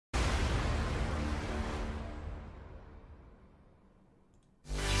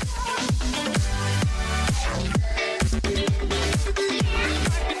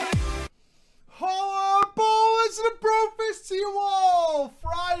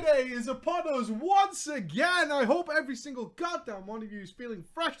is upon us once again. I hope every single goddamn one of you is feeling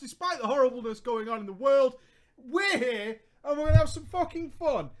fresh despite the horribleness going on in the world. We're here and we're going to have some fucking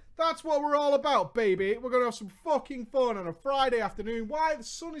fun. That's what we're all about, baby. We're going to have some fucking fun on a Friday afternoon. Why? The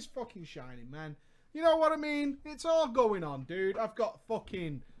sun is fucking shining, man. You know what I mean? It's all going on, dude. I've got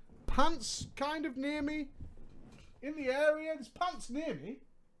fucking pants kind of near me. In the area. There's pants near me.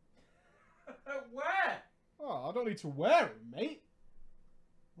 Where? Oh, I don't need to wear them, mate.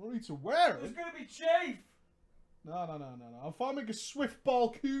 I don't need to wear There's them. going to be chafe. No. I'm forming a swift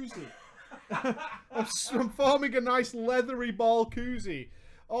ball koozie. I'm forming a nice leathery ball koozie.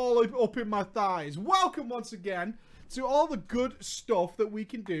 All up in my thighs. Welcome once again to all the good stuff that we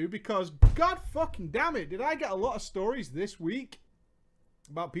can do. Because, god fucking damn it, did I get a lot of stories this week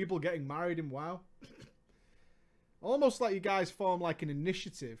about people getting married in WoW? Almost like you guys form like an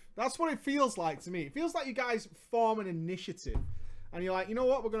initiative. That's what it feels like to me. It feels like you guys form an initiative. And you're like, you know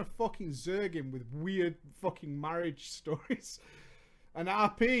what? We're going to fucking zerg him with weird fucking marriage stories. And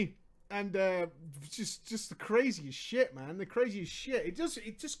RP. And just the craziest shit, man. The craziest shit.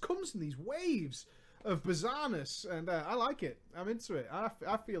 It just comes in these waves of bizarreness. And I like it. I'm into it.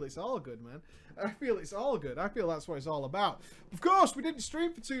 I feel it's all good, man. I feel it's all good. I feel that's what it's all about. Of course, we didn't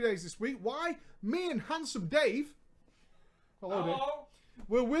stream for 2 days this week. Why? Me and Handsome Dave... Hello, Dave.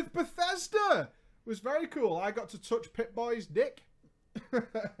 We're with Bethesda. It was very cool. I got to touch Pip-Boy's dick.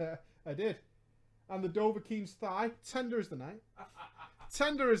 I did. And the Dovahkiin's thigh. Tender as the night.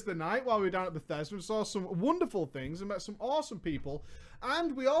 Tender as the night while we were down at Bethesda. We saw some wonderful things and met some awesome people.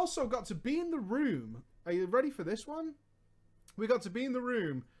 And we also got to be in the room. Are you ready for this one? We got to be in the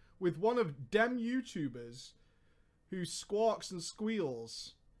room with one of dem YouTubers who squawks and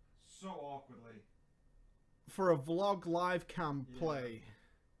squeals. So awkwardly. For a vlog live cam play.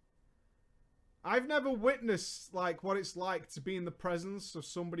 I've never witnessed like what it's like to be in the presence of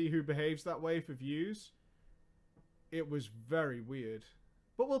somebody who behaves that way for views. It was very weird.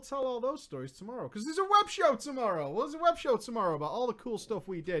 But we'll tell all those stories tomorrow. Because there's a web show tomorrow. Well, there's a web show tomorrow about all the cool stuff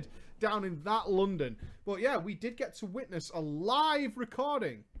we did down in that London. But yeah, we did get to witness a live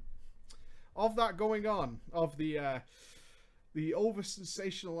recording of that going on. Of the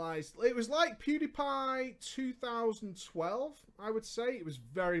over-sensationalized... It was like PewDiePie 2012, I would say. It was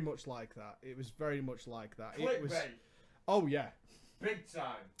very much like that. It was very much like that. It was... Oh, yeah. Big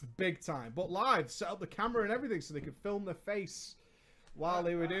time. Big time. But live. Set up the camera and everything so they could film their face while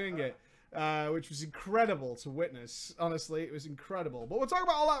they were doing it. Which was incredible to witness. Honestly, it was incredible. But we'll talk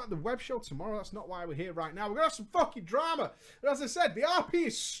about all that at the web show tomorrow. That's not why we're here right now. We're going to have some fucking drama. But as I said, the RP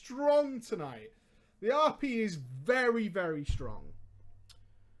is strong tonight. The RP is very, very strong.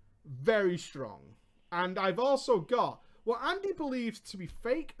 Very strong. And I've also got what Andy believes to be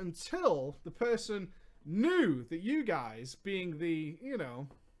fake until the person knew that you guys, being the, you know,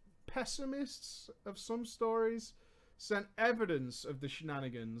 pessimists of some stories, sent evidence of the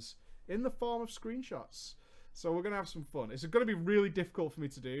shenanigans in the form of screenshots. So we're going to have some fun. It's going to be really difficult for me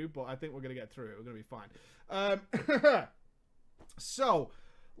to do, but I think we're going to get through it. We're going to be fine. So...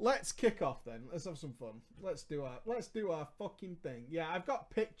 let's kick off then. Let's have some fun. Let's do our fucking thing. Yeah, I've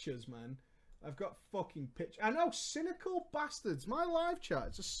got pictures, man. I've got fucking pictures. I know, cynical bastards. My live chat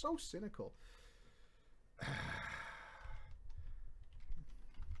is just so cynical.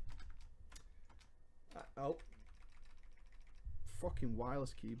 Oh. Fucking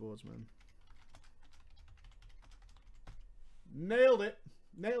wireless keyboards, man. Nailed it.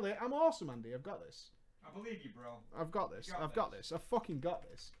 Nailed it. I'm awesome, Andy. I've got this. I believe you, bro. I've got this. I've got this. I've fucking got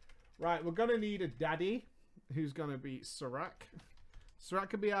this. Right, we're going to need a daddy who's going to be Serac.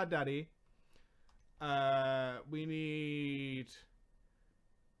 Serac can be our daddy. We need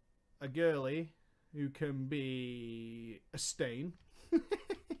a girly who can be a stain.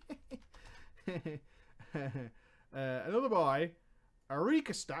 Another boy, a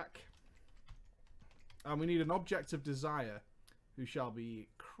Rika stack. And we need an object of desire who shall be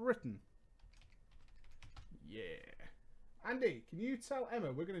Critten. Yeah. Andy, can you tell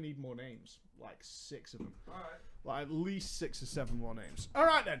Emma we're going to need more names? Like 6 of them. Alright. Like at least 6 or 7 more names.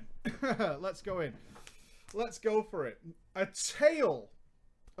 Alright then. Let's go in. Let's go for it. A tale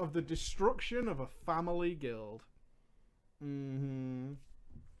of the destruction of a family guild.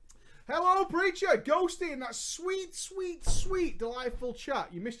 Hello, Preacher. Ghosty in that sweet, sweet, sweet, delightful chat.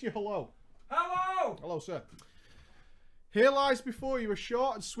 You missed your hello. Hello! Hello, sir. Here lies before you a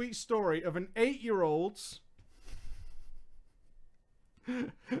short and sweet story of an 8-year-old's...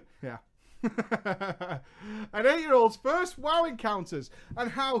 yeah. An 8-year-old's first WoW encounters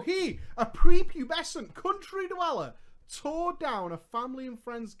and how he, a prepubescent country dweller, tore down a family and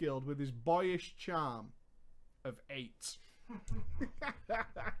friends guild with his boyish charm of 8.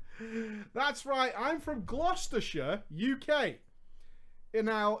 That's right. I'm from Gloucestershire, UK. And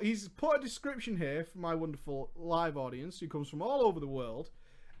now, he's put a description here for my wonderful live audience who comes from all over the world.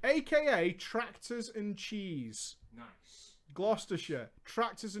 AKA Tractors and Cheese. Nice. Gloucestershire.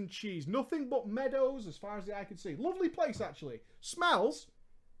 Tractors and cheese. Nothing but meadows as far as the eye can see. Lovely place, actually. Smells.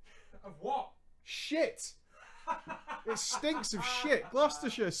 Of what? Shit. It stinks of shit.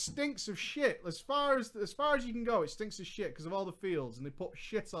 Gloucestershire stinks of shit. As far as you can go, it stinks of shit because of all the fields and they put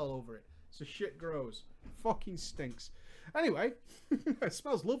shit all over it. So shit grows. Fucking stinks. Anyway, it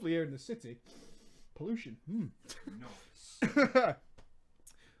smells lovely here in the city. Pollution. Nice.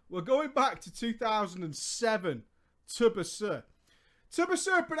 We're going back to 2007. Tubberser.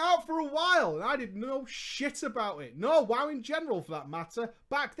 Tubberser had been out for a while and I didn't know shit about it. No, WoW in general for that matter.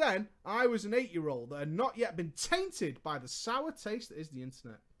 Back then, I was an 8-year-old that had not yet been tainted by the sour taste that is the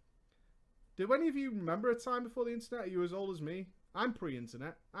internet. Did any of you remember a time before the internet? Are you as old as me? I'm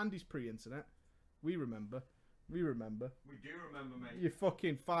pre-internet. Andy's pre-internet. We remember. We remember. We do remember, mate. You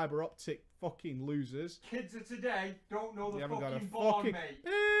fucking fibre optic fucking losers. Kids of today don't know the You haven't got a fucking bond, fucking... mate.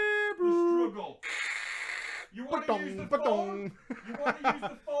 The struggle. You want to use the phone? You want to use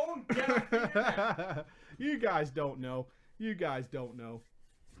the phone? Get off the internet. You guys don't know. You guys don't know.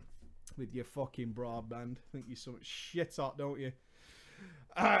 With your fucking broadband. Think you're so much shit hot, don't you?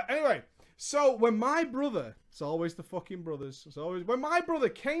 Anyway, so when my brother, it's always the fucking brothers, it's always, when my brother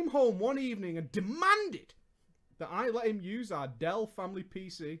came home one evening and demanded that I let him use our Dell family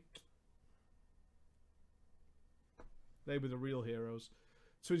PC, they were the real heroes,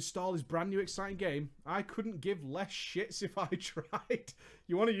 to install his brand new exciting game, I couldn't give less shits if I tried.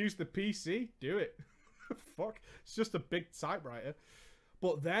 You want to use the PC? Do it. Fuck. It's just a big typewriter.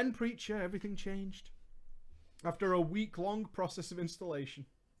 But then, preacher, everything changed. After a week-long process of installation.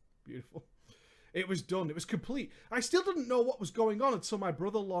 Beautiful. It was done. It was complete. I still didn't know what was going on until my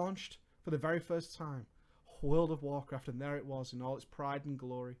brother launched, for the very first time, World of Warcraft, and there it was in all its pride and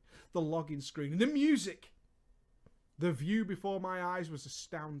glory. The login screen and the music. The view before my eyes was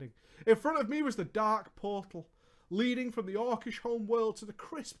astounding. In front of me was the dark portal, leading from the Orcish home world to the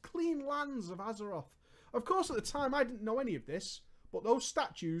crisp, clean lands of Azeroth. Of course, at the time, I didn't know any of this, but those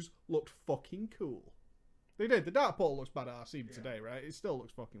statues looked fucking cool. They did. The dark portal looks badass even today, right? It still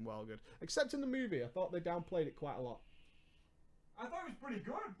looks fucking well good. Except in the movie, I thought they downplayed it quite a lot. I thought it was pretty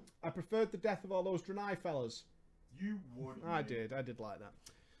good. I preferred the death of all those Draenei fellas. You would. I mate. did. I did like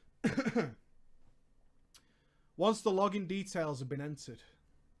that. Once the login details had been entered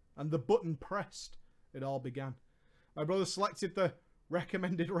and the button pressed, it all began. My brother selected the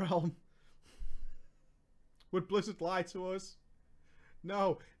recommended realm. Would Blizzard lie to us?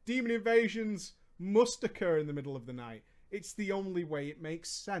 No, demon invasions must occur in the middle of the night. It's the only way it makes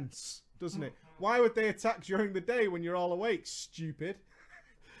sense, doesn't it? Why would they attack during the day when you're all awake, stupid?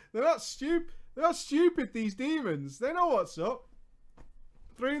 They're not stupid. They're not stupid, these demons. They know what's up.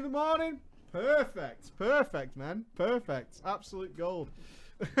 3 in the morning? Perfect. Perfect, man. Perfect. Absolute gold.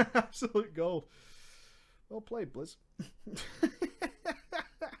 Absolute gold. Well played, Blizz.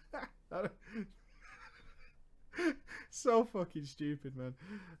 So fucking stupid, man.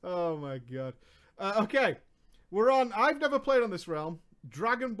 Oh my god. Okay. We're on... I've never played on this realm.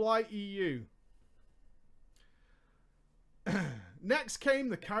 Dragonblight EU. Next came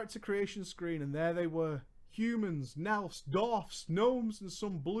the character creation screen, and there they were. Humans, Nelfs, Dwarfs, Gnomes, and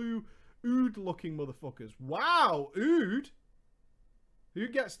some blue Ood-looking motherfuckers. Wow, Ood? Who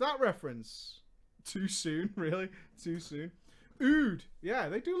gets that reference? Too soon, really? Too soon. Ood. Yeah,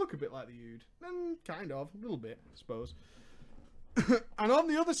 they do look a bit like the Ood. Kind of. A little bit, I suppose. And on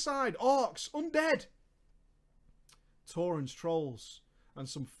the other side, Orcs, Undead. Taurens, Trolls, and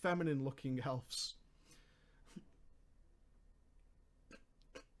some feminine-looking elves.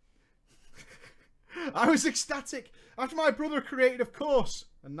 I was ecstatic after my brother created, of course,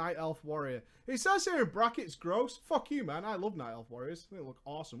 a Night Elf Warrior. It says here in brackets, gross. Fuck you, man. I love Night Elf Warriors. They look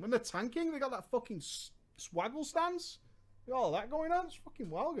awesome. When they're tanking, they got that fucking swaggle stance. Got all that going on. It's fucking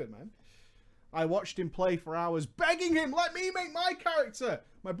well good, man. I watched him play for hours, begging him, let me make my character.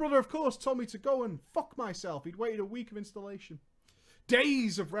 My brother, of course, told me to go and fuck myself. He'd waited a week of installation.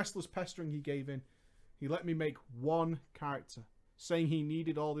 Days of restless pestering he gave in. He let me make one character, saying he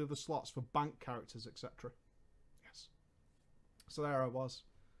needed all the other slots for bank characters, etc. Yes. So there I was.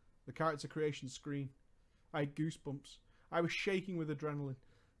 The character creation screen. I had goosebumps. I was shaking with adrenaline.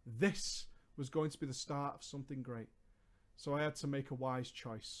 This was going to be the start of something great. So I had to make a wise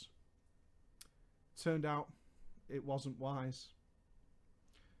choice. Turned out it wasn't wise.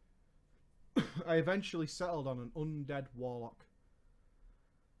 I eventually settled on an undead warlock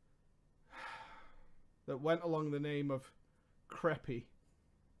that went along the name of Creppy.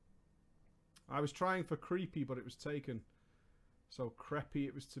 I was trying for creepy, but it was taken. So creepy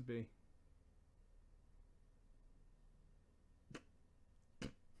it was to be.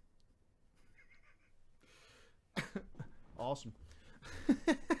 Awesome.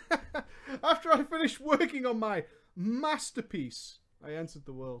 After I finished working on my masterpiece, I entered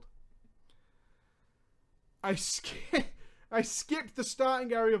the world. I skipped the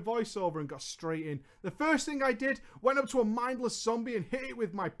starting area voiceover and got straight in. The first thing I did, went up to a mindless zombie and hit it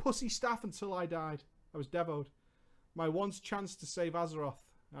with my pussy staff until I died. I was devoed. My once chance to save Azeroth,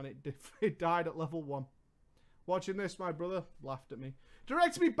 and it died at level 1. Watching this, my brother laughed at me,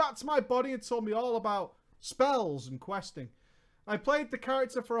 directed me back to my body and told me all about spells and questing. I played the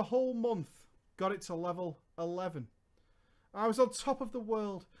character for a whole month, got it to level 11. I was on top of the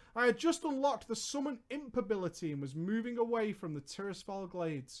world. I had just unlocked the summon imp ability and was moving away from the Tirisfal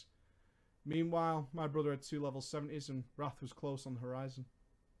Glades. Meanwhile, my brother had 2 level 70s and Wrath was close on the horizon.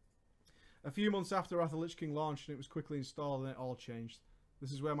 A few months after Wrath of Lich King launched and it was quickly installed and it all changed.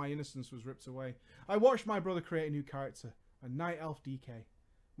 This is where my innocence was ripped away. I watched my brother create a new character, a Night Elf DK.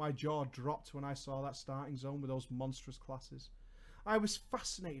 My jaw dropped when I saw that starting zone with those monstrous classes. I was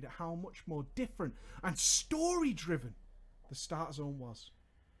fascinated at how much more different and story-driven the start zone was.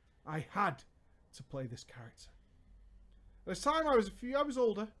 I had to play this character. At the time I was a few hours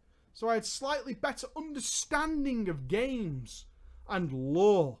older, so I had slightly better understanding of games and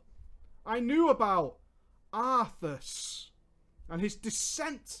lore. I knew about Arthas and his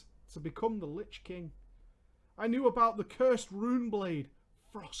descent to become the Lich King. I knew about the cursed Runeblade,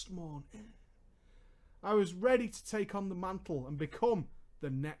 Frostmourne. I was ready to take on the mantle and become the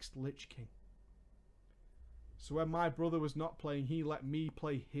next Lich King. So when my brother was not playing, he let me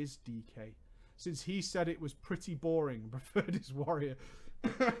play his DK, since he said it was pretty boring and preferred his warrior.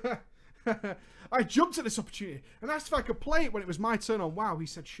 I jumped at this opportunity and asked if I could play it when it was my turn on WoW. He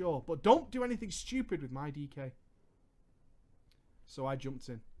said sure, but don't do anything stupid with my DK. So I jumped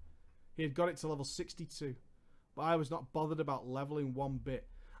in. He had got it to level 62, but I was not bothered about leveling one bit.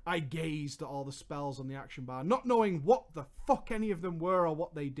 I gazed at all the spells on the action bar, not knowing what the fuck any of them were or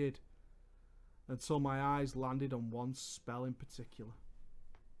what they did, until my eyes landed on one spell in particular.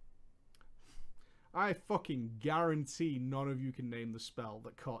 I fucking guarantee none of you can name the spell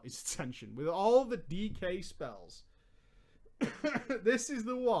that caught his attention. With all the DK spells, this is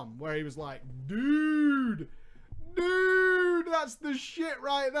the one where he was like, dude, that's the shit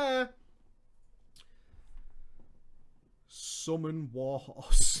right there. Summon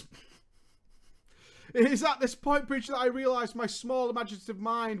Warhorse. It is at this point, Preacher, that I realised my small imaginative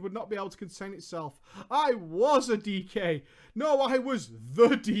mind would not be able to contain itself. I was a DK. No, I was the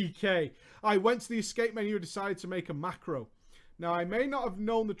DK. I went to the escape menu and decided to make a macro. Now, I may not have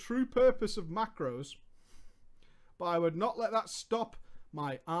known the true purpose of macros, but I would not let that stop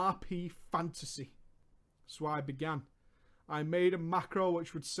my RP fantasy. So I began. I made a macro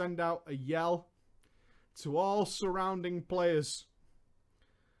which would send out a yell to all surrounding players,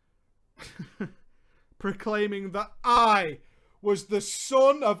 proclaiming that I was the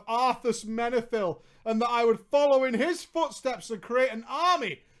son of Arthas Menethil and that I would follow in his footsteps and create an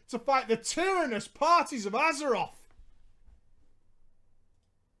army to fight the tyrannous parties of Azeroth.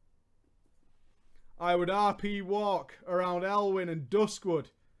 I would RP walk around Elwyn and Duskwood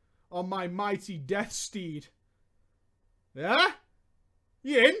on my mighty death steed. Yeah?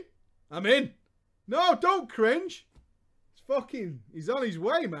 You in? I'm in. No, don't cringe. He's on his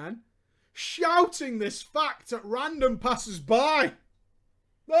way, man. Shouting this fact at random passers-by.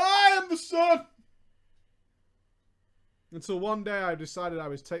 I am the son. Until one day I decided I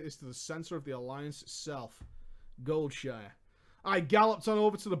would take this to the centre of the Alliance itself, Goldshire. I galloped on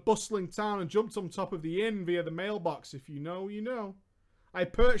over to the bustling town and jumped on top of the inn via the mailbox. If you know, you know. I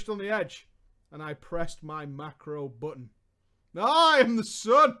perched on the edge and I pressed my macro button. I am the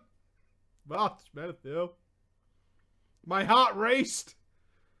son. That's better though. My heart raced.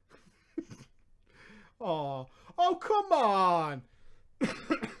 Oh, come on.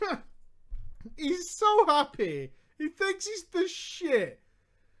 He's so happy. He thinks he's the shit.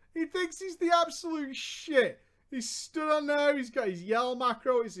 He thinks he's the absolute shit. He's stood on there. He's got his yell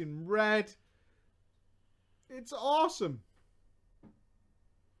macro. It's in red. It's awesome.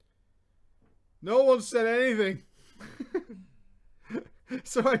 No one said anything.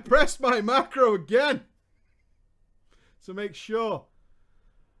 So I pressed my macro again to make sure.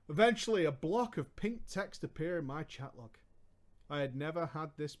 Eventually, a block of pink text appeared in my chat log. I had never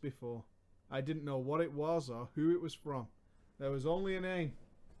had this before. I didn't know what it was or who it was from. There was only a name.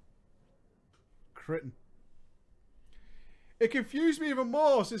 Critten. It confused me even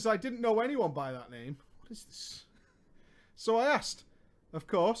more since I didn't know anyone by that name. What is this? So I asked, of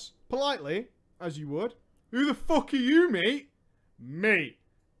course, politely, as you would. Who the fuck are you, mate? Mate.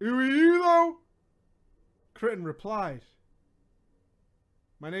 Who are you, though? Critten replied.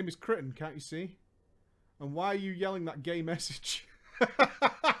 My name is Critten, can't you see? And why are you yelling that gay message?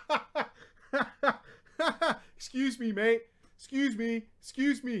 Excuse me, mate. Excuse me.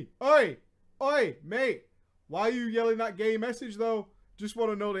 Excuse me. Oi. Oi, mate. Why are you yelling that gay message, though? Just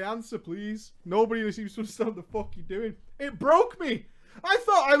want to know the answer, please. Nobody seems to understand what the fuck you're doing. It broke me. I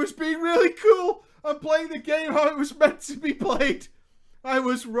thought I was being really cool and playing the game how it was meant to be played. I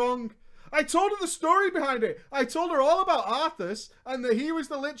was wrong. I told her the story behind it. I told her all about Arthas and that he was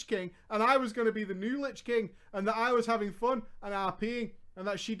the Lich King and I was going to be the new Lich King and that I was having fun and RPing and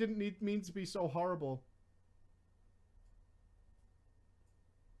that she didn't mean to be so horrible.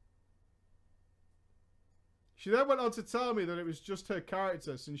 She then went on to tell me that it was just her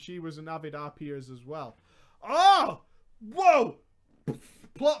character since she was an avid RPer as well. Oh! Whoa!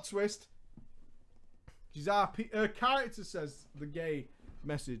 Plot twist. She's RP. Her character says the gay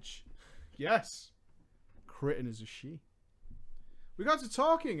message. Yes. Critten is a she. We got to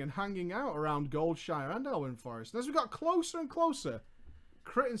talking and hanging out around Goldshire and Elwyn Forest. And as we got closer and closer,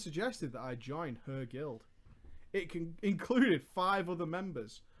 Critten suggested that I join her guild. It included 5 other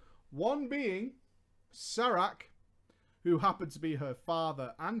members. One being Serac, who happened to be her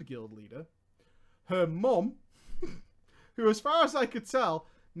father and guild leader. Her mum, who as far as I could tell,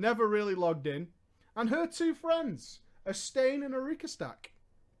 never really logged in. And her 2 friends, a Stain and a Rikastack.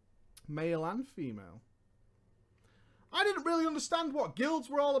 Male and female. I didn't really understand what guilds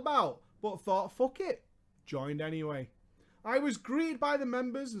were all about, but thought, fuck it. Joined anyway. I was greeted by the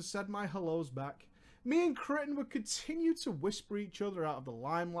members and said my hellos back. Me and Critten would continue to whisper each other out of the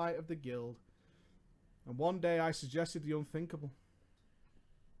limelight of the guild. And one day I suggested the unthinkable.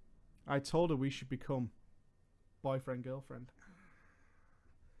 I told her we should become boyfriend-girlfriend.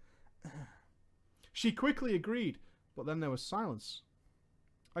 She quickly agreed, but then there was silence.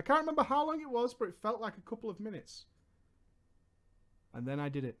 I can't remember how long it was, but it felt like a couple of minutes. And then I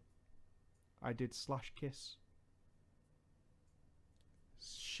did it. I did /kiss.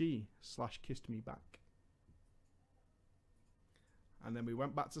 She /kissed me back. And then we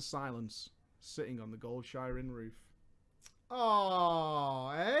went back to silence, sitting on the Goldshire Inn roof.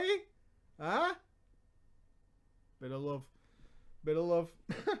 Oh, eh? Huh? Bit of love. Bit of love.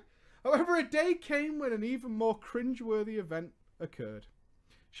 However, a day came when an even more cringeworthy event occurred.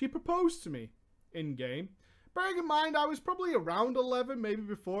 She proposed to me, in-game. Bearing in mind, I was probably around 11, maybe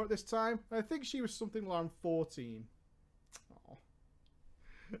before at this time. I think she was something around 14. Oh.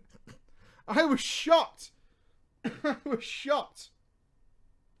 I was shocked. I was shocked.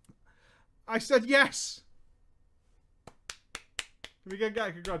 I said yes. Can we get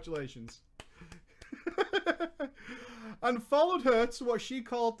congratulations? And followed her to what she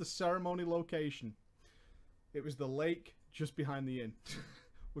called the ceremony location. It was the lake just behind the inn.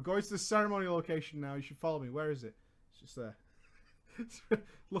 We're going to the ceremony location now. You should follow me. Where is it? It's just there.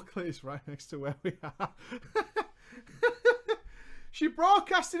 Luckily, it's right next to where we are. She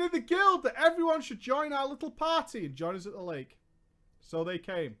broadcasted in the guild that everyone should join our little party and join us at the lake. So they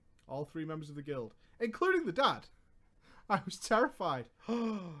came. All 3 members of the guild, including the dad. I was terrified.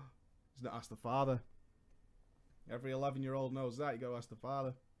 He's not asked the father. Every 11-year-old knows that. You got to ask the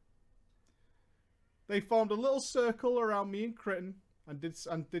father. They formed a little circle around me and Critten and did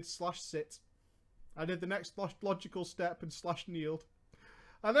 /sit. I did the next logical step and /kneeled.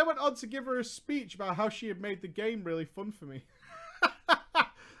 And then went on to give her a speech about how she had made the game really fun for me.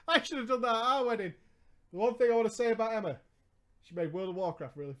 I should have done that at our wedding. The one thing I want to say about Emma, she made World of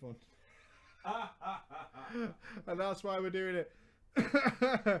Warcraft really fun. And that's why we're doing it.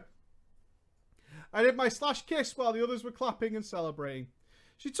 I did my /kiss while the others were clapping and celebrating.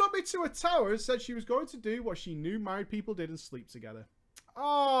 She took me to a tower and said she was going to do what she knew married people did and sleep together.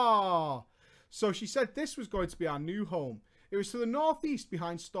 Oh, so she said this was going to be our new home. It was to the northeast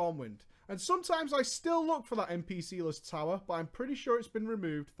behind Stormwind. And sometimes I still look for that NPC-less tower, but I'm pretty sure it's been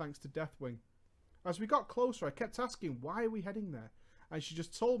removed thanks to Deathwing. As we got closer, I kept asking, why are we heading there? And she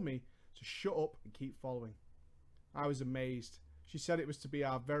just told me to shut up and keep following. I was amazed. She said it was to be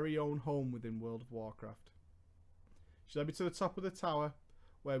our very own home within World of Warcraft. She led me to the top of the tower,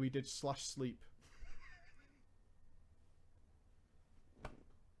 where we did /sleep.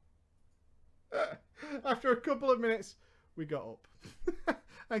 After a couple of minutes, we got up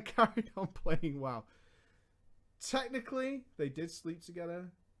and carried on playing WoW. Technically, they did sleep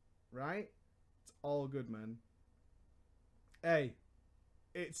together, right? It's all good, man. Hey,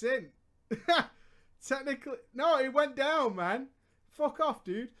 it's in. Technically, no, it went down, man. Fuck off,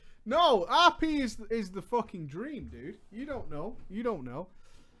 dude. No, RP is the fucking dream, dude. You don't know. You don't know.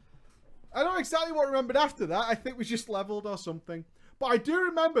 I don't know exactly what I remembered after that. I think we just leveled or something. But I do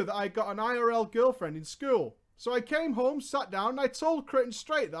remember that I got an IRL girlfriend in school. So I came home, sat down, and I told Critton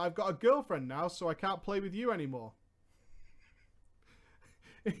straight that I've got a girlfriend now, so I can't play with you anymore.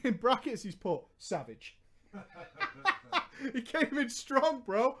 In brackets, he's put, savage. He came in strong,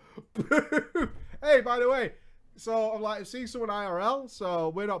 bro. Hey, by the way, so I'm like, I'm seeing someone IRL, so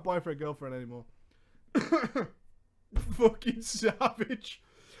we're not boyfriend, girlfriend anymore. Fucking savage.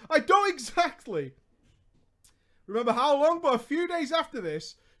 I don't exactly remember how long, but a few days after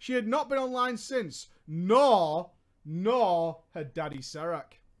this, she had not been online since, nor had Daddy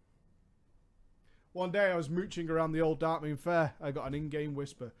Serac. One day I was mooching around the old Darkmoon Fair. I got an in-game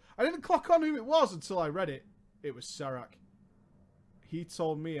whisper. I didn't clock on who it was until I read it. It was Serac. He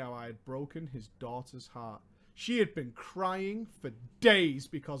told me how I had broken his daughter's heart. She had been crying for days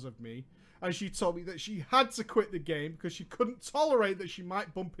because of me. And she told me that she had to quit the game because she couldn't tolerate that she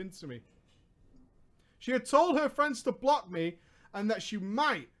might bump into me. She had told her friends to block me and that she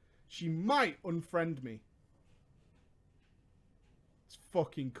might unfriend me. It's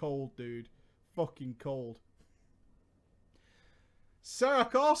fucking cold, dude. Fucking cold.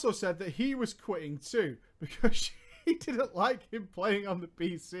 Serac also said that he was quitting too because she didn't like him playing on the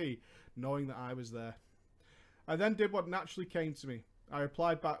PC, knowing that I was there. I then did what naturally came to me. I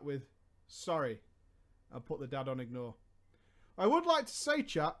replied back with, sorry, and put the dad on ignore. I would like to say,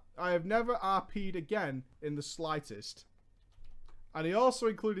 chat, I have never RP'd again in the slightest. And he also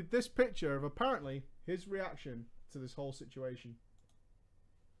included this picture of apparently his reaction to this whole situation.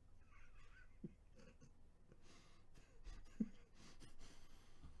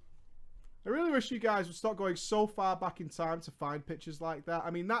 I really wish you guys would stop going so far back in time to find pictures like that.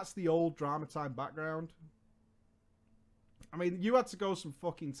 I mean, that's the old Drama Time background. I mean, you had to go some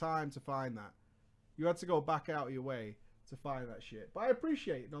fucking time to find that. You had to go back out of your way to find that shit. But I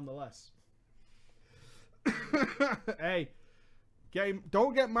appreciate it nonetheless. Hey,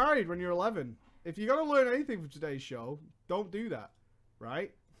 don't get married when you're 11. If you're going to learn anything from today's show, don't do that.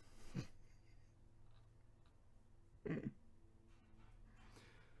 Right?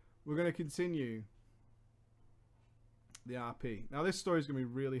 We're going to continue the RP. Now, this story is going to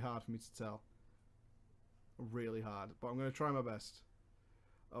be really hard for me to tell. Really hard. But I'm going to try my best.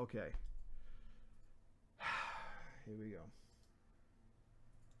 Okay. Here we go.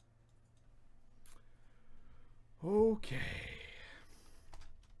 Okay.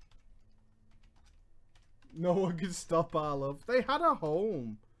 No one can stop our love. They had a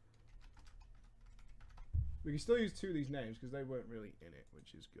home. We can still use two of these names because they weren't really in it,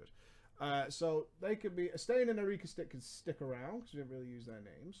 which is good. So they could be... Stain and Erika Stick can stick around because we didn't really use their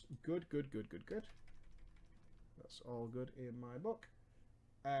names. Good, good, good, good, good. That's all good in my book.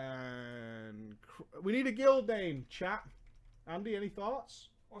 And we need a guild name, chat. Andy, any thoughts?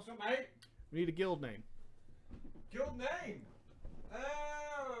 What's up, mate? We need a guild name. Guild name?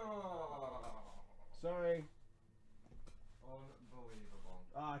 Oh. Sorry. Unbelievable.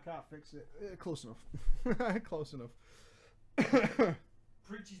 I can't fix it. Close enough. Close enough.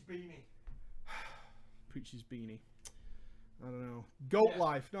 Preacher's Beanie. Preacher's Beanie. I don't know. Goat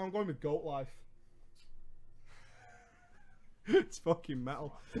Life. No, I'm going with Goat Life. It's fucking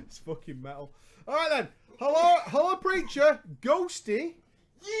metal. It's fucking metal. Alright then. Hello Preacher. Ghosty.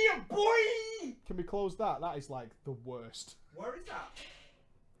 Yeah, boy! Can we close that? That is like the worst. Where is that?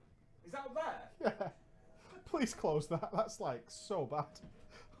 Is that up there? Yeah. Please close that. That's like so bad.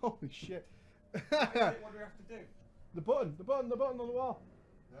 Holy shit. What do we have to do? The button on the wall.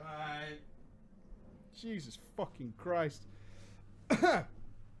 Alright. Jesus fucking Christ.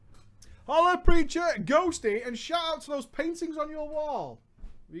 Hello, Preacher, Ghosty, and shout out to those paintings on your wall.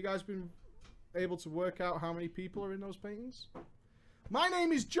 Have you guys been able to work out how many people are in those paintings? My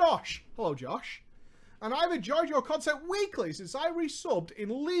name is Josh. Hello, Josh. And I've enjoyed your content weekly since I resubbed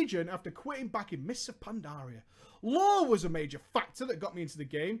in Legion after quitting back in Mists of Pandaria. Lore was a major factor that got me into the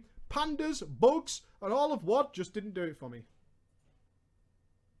game. Pandas, bugs, and all of what just didn't do it for me.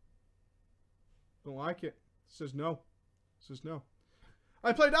 Don't like it. Says no. Says no.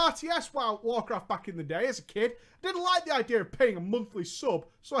 I played RTS WoW Warcraft back in the day as a kid. Didn't like the idea of paying a monthly sub,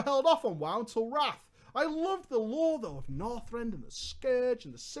 so I held off on WoW until Wrath. I loved the lore though of Northrend and the Scourge,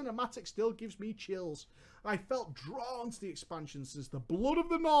 and the cinematic still gives me chills. I felt drawn to the expansion since the blood of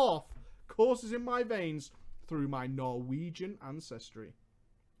the North courses in my veins through my Norwegian ancestry.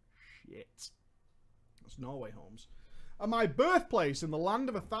 Shit. That's Norway, Holmes. And my birthplace in the land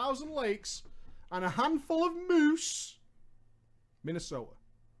of 1,000 lakes and a handful of moose, Minnesota.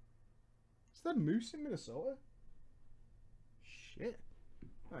 Is there moose in Minnesota? Shit.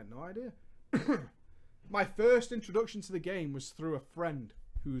 I had no idea. My first introduction to the game was through a friend.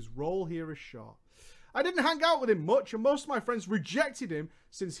 whose role here is short. I didn't hang out with him much, and most of my friends rejected him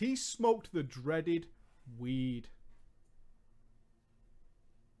since he smoked the dreaded weed.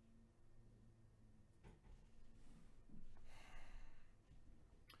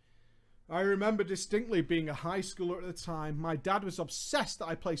 I remember distinctly being a high schooler at the time. My dad was obsessed that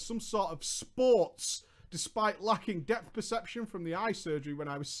I play some sort of sports, despite lacking depth perception from the eye surgery when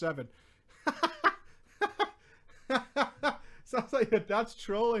I was 7. Sounds like your dad's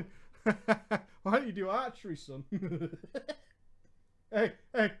trolling. Why don't you do archery, son? Hey,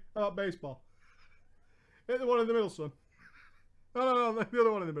 how about baseball? Hit the one in the middle, son. No, the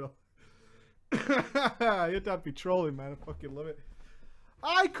other one in the middle. Your dad be trolling, man. I fucking love it.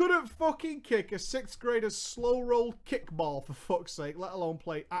 I couldn't fucking kick a 6th grader's slow-rolled kickball, for fuck's sake, let alone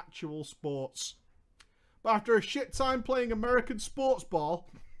play actual sports. But after a shit time playing American sports ball...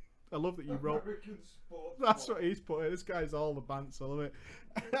 I love that you wrote... American sports That's ball. what he's put in. This guy's all the bants. I love it.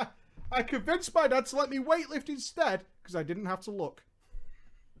 I convinced my dad to let me weightlift instead, because I didn't have to look.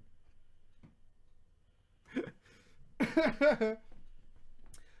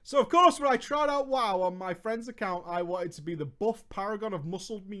 So, of course, when I tried out WoW on my friend's account, I wanted to be the buff paragon of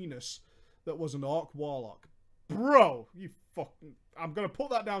muscled meanness that was an orc warlock. Bro, you fucking... I'm going to put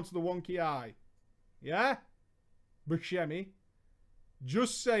that down to the wonky eye. Yeah? Buscemi.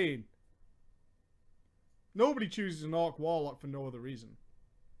 Just saying. Nobody chooses an orc warlock for no other reason.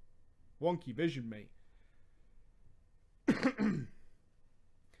 Wonky vision, mate.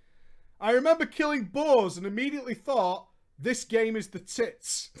 I remember killing boars and immediately thought, this game is the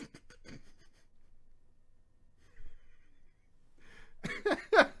tits.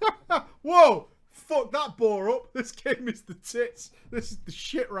 Whoa! Fuck that boar up. This game is the tits. This is the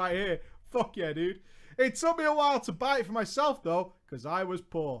shit right here. Fuck yeah, dude. It took me a while to buy it for myself, though, because I was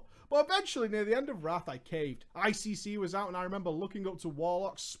poor. But eventually, near the end of Wrath, I caved. ICC was out, and I remember looking up to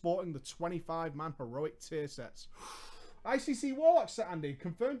Warlocks sporting the 25-man heroic tier sets. ICC Warlock set, Andy.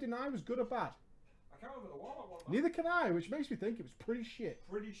 Confirmed, deny, was good or bad? I can't remember the Warlock one. Neither can I, which makes me think it was pretty shit.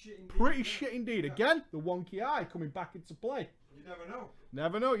 Pretty shit indeed. Pretty shit indeed. Yeah. Again, the wonky eye coming back into play. You never know.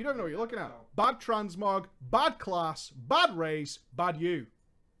 Never know. You don't know what you're looking at. Bad transmog, bad class, bad race, bad you.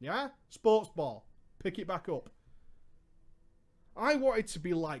 Yeah? Sports ball. Pick it back up. I wanted to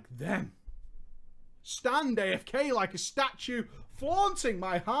be like them. Stand AFK like a statue, flaunting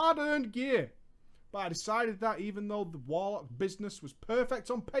my hard-earned gear. But I decided that even though the Warlock business was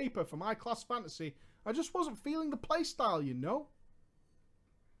perfect on paper for my class fantasy, I just wasn't feeling the playstyle, you know?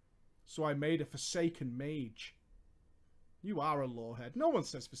 So I made a Forsaken Mage. You are a lorehead. No one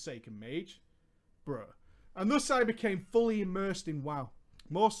says Forsaken Mage. Bruh. And thus I became fully immersed in WoW.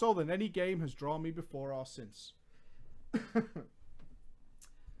 More so than any game has drawn me before or since.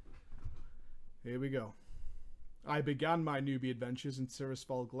 Here we go. I began my newbie adventures in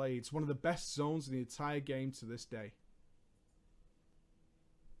Tirisfal Glades, one of the best zones in the entire game to this day.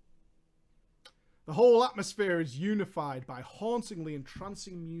 The whole atmosphere is unified by hauntingly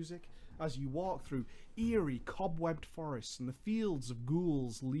entrancing music as you walk through eerie, cobwebbed forests and the fields of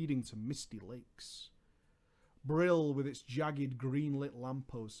ghouls leading to misty lakes. Brill with its jagged green-lit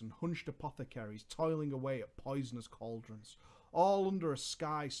lampposts and hunched apothecaries toiling away at poisonous cauldrons, all under a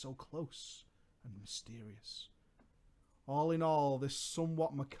sky so close and mysterious. All in all, this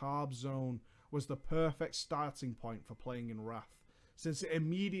somewhat macabre zone was the perfect starting point for playing in Wrath, since it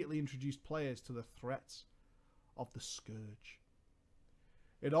immediately introduced players to the threat of the Scourge.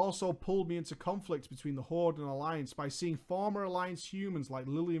 It also pulled me into conflicts between the Horde and Alliance by seeing former Alliance humans like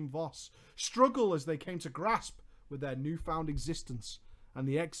Lillian Voss struggle as they came to grasp with their newfound existence and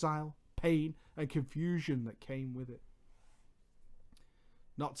the exile, pain, and confusion that came with it.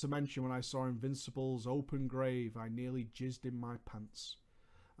 Not to mention when I saw Invincible's open grave, I nearly jizzed in my pants.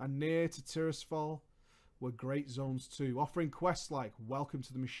 And near to Tirisfal were great zones too, offering quests like Welcome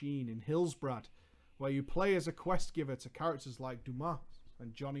to the Machine in Hillsbrad, where you play as a quest giver to characters like Dumas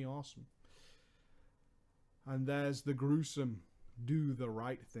and Johnny Awesome. And there's the gruesome Do the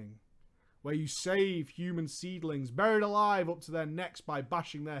Right Thing, where you save human seedlings buried alive up to their necks by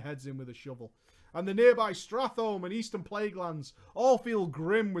bashing their heads in with a shovel. And the nearby Stratholme and Eastern Plaguelands all feel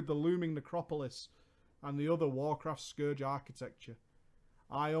grim with the looming necropolis and the other Warcraft Scourge architecture.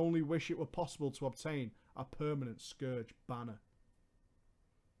 I only wish it were possible to obtain a permanent Scourge banner.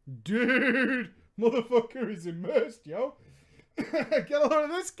 Dude! Motherfucker is immersed, yo! Get a load of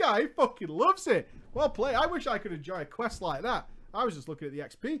this guy, he fucking loves it! Well played. I wish I could enjoy a quest like that. I was just looking at the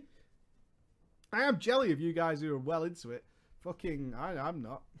XP. I am jelly of you guys who are well into it. Fucking, I'm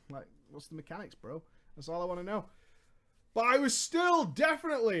not. Like, what's the mechanics, bro? That's all I want to know. But I was still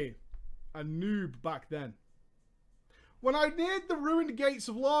definitely a noob back then. When I neared the ruined gates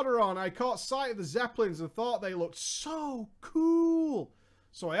of Lordaeron, I caught sight of the Zeppelins and thought they looked so cool.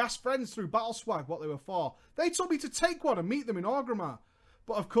 So I asked friends through Battleswag what they were for. They told me to take one and meet them in Orgrimmar.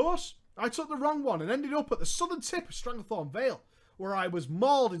 But of course, I took the wrong one and ended up at the southern tip of Stranglethorn Vale, where I was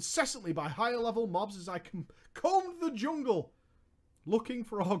mauled incessantly by higher level mobs as I combed the jungle, looking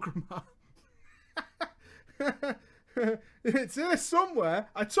for Orgrimmar. It's here somewhere.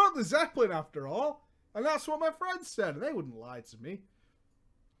 I took the Zeppelin after all, and that's what my friends said, and they wouldn't lie to me.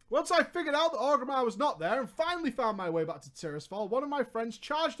 Once I figured out that Orgrimmar was not there and finally found my way back to Tirisfal, one of my friends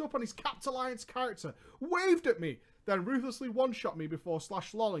charged up on his Capt Alliance character, waved at me, then ruthlessly one-shot me before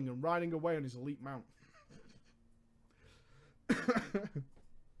slash lolling and riding away on his elite mount.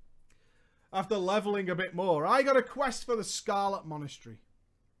 After leveling a bit more, I got a quest for the Scarlet Monastery.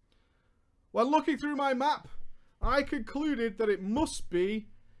 When looking through my map, I concluded that it must be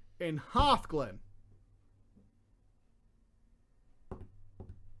in Hearthglen.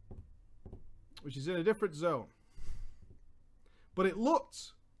 Which is in a different zone. But it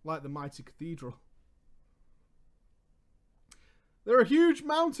looked like the mighty cathedral. There are huge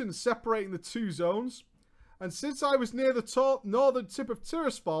mountains separating the two zones, and since I was near the northern tip of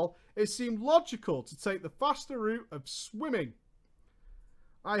Tirisfal, it seemed logical to take the faster route of swimming.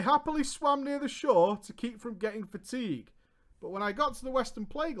 I happily swam near the shore to keep from getting fatigue, but when I got to the Western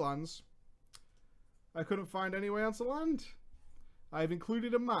Plaguelands, I couldn't find any way onto land. I have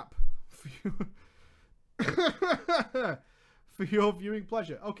included a map for you for your viewing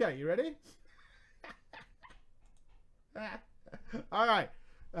pleasure. Okay, you ready? All right.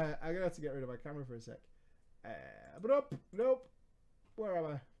 I'm gonna have to get rid of my camera for a sec. But up, nope. Where am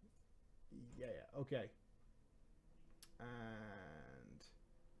I? Yeah. Okay. And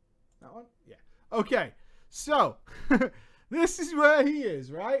that one. Yeah. Okay. So this is where he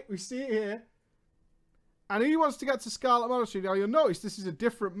is, right? We see it here, and he wants to get to Scarlet Monastery. Now you'll notice this is a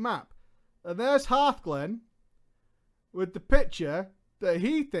different map, and there's Hearthglen with the picture that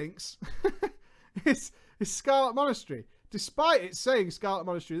he thinks is Scarlet Monastery, despite it saying Scarlet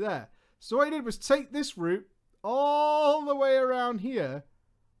Monastery there. So what he did was take this route all the way around here.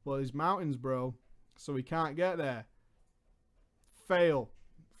 Well, there's mountains, bro, so we can't get there. Fail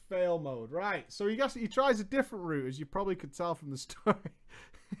mode. Right, so he tries a different route, as you probably could tell from the story.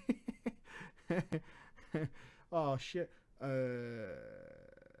 Oh shit. Oh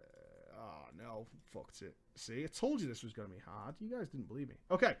no, fucked it. See, I told you this was going to be hard. You guys didn't believe me.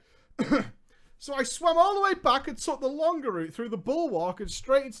 Okay. So I swam all the way back and took the longer route through the Bulwark and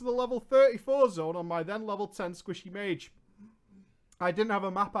straight into the level 34 zone on my then level 10 Squishy Mage. I didn't have a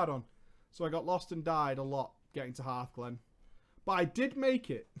map add-on, so I got lost and died a lot getting to Hearthglen. But I did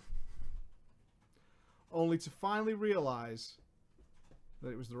make it, only to finally realise that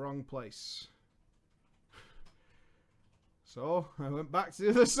it was the wrong place. So I went back to the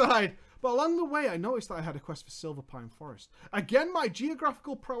other side. But along the way, I noticed that I had a quest for Silverpine Forest. Again, my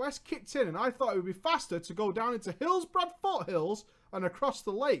geographical prowess kicked in, and I thought it would be faster to go down into Hillsbrad Foothills and across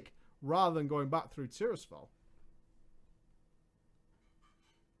the lake, rather than going back through Tirisfal.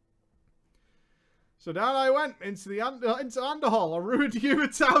 So down I went into Underhall, a ruined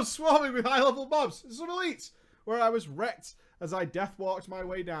human town swarming with high-level mobs and some elites, where I was wrecked as I death-walked my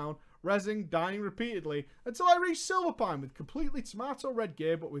way down, rezzing, dying repeatedly, until I reached Silverpine with completely tomato red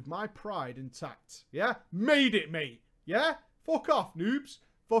gear, but with my pride intact. Yeah? Made it, mate. Yeah? Fuck off, noobs.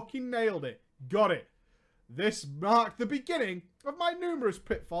 Fucking nailed it. Got it. This marked the beginning of my numerous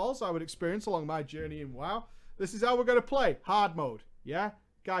pitfalls I would experience along my journey in WoW. This is how we're going to play. Hard mode. Yeah?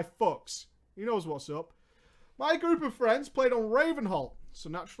 Guy fucks. He knows what's up. My group of friends played on Ravenholdt, so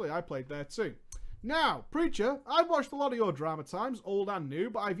naturally I played there too. Now, Preacher, I've watched a lot of your drama times, old and new,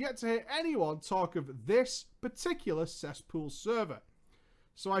 but I've yet to hear anyone talk of this particular cesspool server.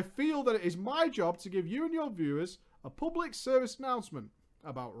 So I feel that it is my job to give you and your viewers a public service announcement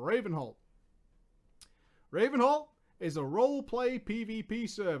about Ravenholdt. Ravenholdt is a role-play PvP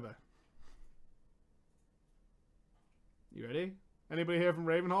server. You ready? Anybody here from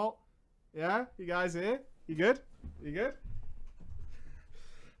Ravenholdt? Yeah? You guys here? You good? You good?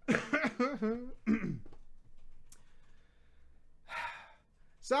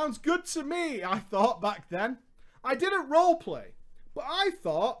 Sounds good to me, I thought back then. I didn't roleplay, but I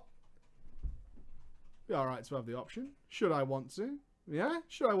thought it'd be alright to have the option. Should I want to? Yeah?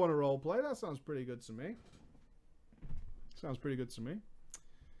 Should I want to roleplay? That sounds pretty good to me. Sounds pretty good to me.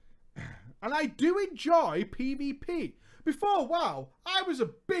 And I do enjoy PvP. Before WoW, I was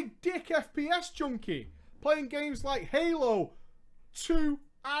a big dick FPS junkie, playing games like Halo 2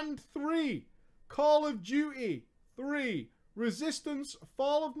 and 3, Call of Duty 3, Resistance,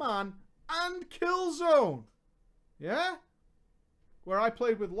 Fall of Man, and Killzone. Yeah? Where I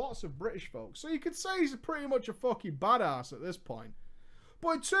played with lots of British folks. So you could say he's pretty much a fucking badass at this point. But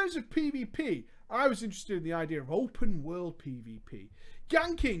in terms of PvP, I was interested in the idea of open world PvP.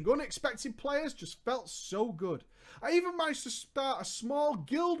 Ganking unexpected players just felt so good. I even managed to start a small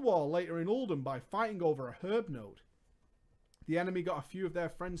guild war later in Uldum by fighting over a herb node. The enemy got a few of their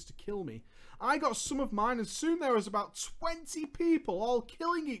friends to kill me. I got some of mine, and soon there was about 20 people all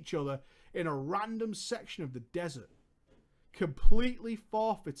killing each other in a random section of the desert, completely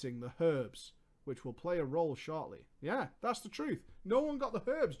forfeiting the herbs, which will play a role shortly. Yeah, that's the truth. No one got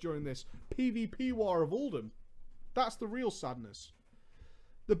the herbs during this PvP war of Uldum. That's the real sadness.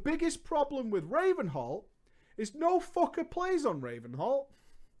 The biggest problem with Ravenhall is no fucker plays on Ravenhall.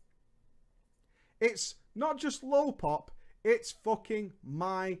 It's not just low pop, it's fucking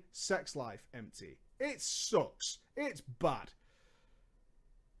my sex life empty. It sucks. It's bad.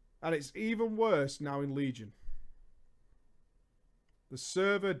 And it's even worse now in Legion. The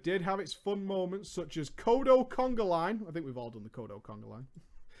server did have its fun moments, such as Kodo Conga Line. I think we've all done the Kodo Conga Line.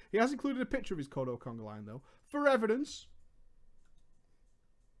 He has included a picture of his Kodo Conga Line, though, for evidence.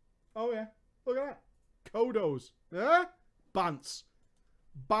 Oh, yeah. Look at that. Kodos. Yeah? Bants.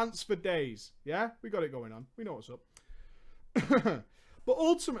 Bants for days. Yeah? We got it going on. We know what's up. But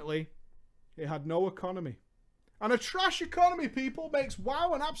ultimately, it had no economy. And a trash economy, people, makes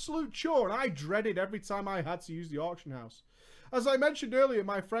WoW an absolute chore, and I dreaded every time I had to use the auction house. As I mentioned earlier,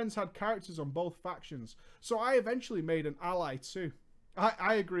 my friends had characters on both factions, so I eventually made an ally too.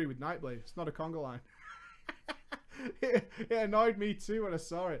 I agree with Nightblade. It's not a conga line. It annoyed me too when I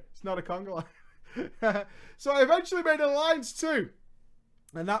saw it. It's not a conga line. So I eventually made an alliance too.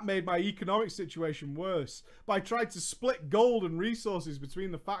 And that made my economic situation worse by trying to split gold and resources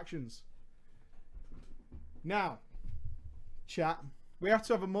between the factions. Now, chat, we have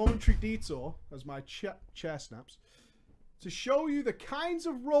to have a momentary detour, as my chair snaps, to show you the kinds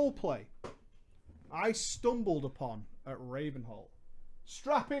of roleplay I stumbled upon at Ravenhall.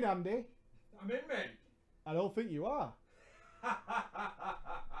 Strap in, Andy. I'm in, mate. I don't think you are.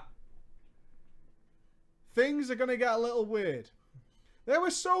 Things are going to get a little weird. There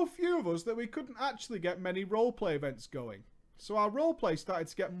were so few of us that we couldn't actually get many roleplay events going, so our roleplay started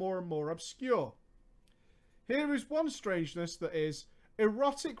to get more and more obscure. Here is one strangeness that is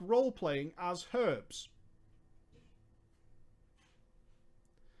erotic roleplaying as herbs.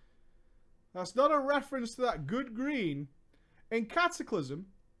 That's not a reference to that good green. In Cataclysm,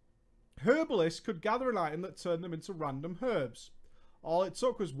 herbalists could gather an item that turned them into random herbs. All it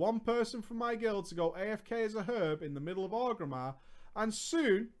took was one person from my guild to go AFK as a herb in the middle of Orgrimmar, and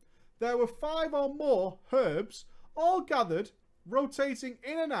soon there were 5 or more herbs all gathered, rotating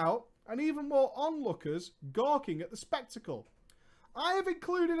in and out, and even more onlookers gawking at the spectacle. I have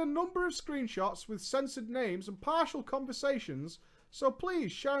included a number of screenshots with censored names and partial conversations, so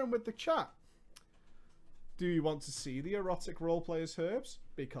please share them with the chat. Do you want to see the erotic roleplayers herbs?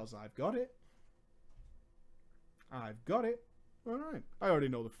 Because I've got it. I've got it. Alright. I already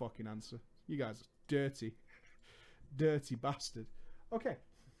know the fucking answer. You guys are dirty. Dirty bastard. Okay.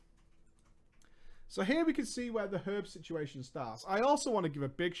 So here we can see where the herb situation starts. I also want to give a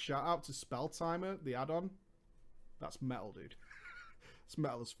big shout out to Spell Timer, the add-on. That's metal, dude. It's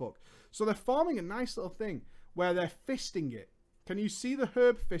metal as fuck. So they're forming a nice little thing where they're fisting it. Can you see the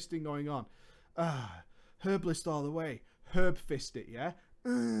herb fisting going on? Herbalist all the way. Herb fist it, yeah?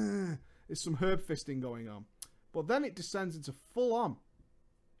 There's some herb fisting going on. But then it descends into full on.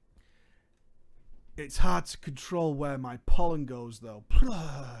 It's hard to control where my pollen goes, though.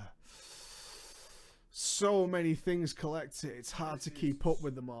 So many things collect it. It's hard to keep up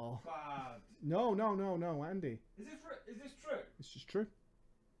with them all. Bad. No, Andy. Is this true? It's just true.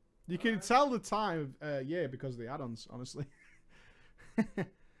 You can tell the time of year because of the add-ons, honestly.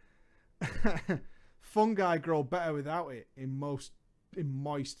 Fungi grow better without it in moist,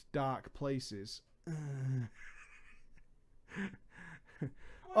 dark places.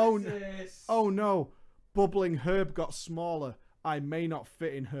 Oh no! Bubbling herb got smaller. I may not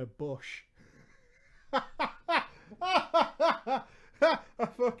fit in her bush. I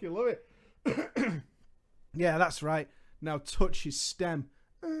fucking love it. Yeah, that's right. Now touch his stem.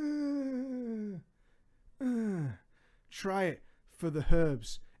 Try it for the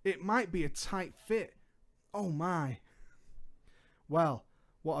herbs. It might be a tight fit. Oh my. Well,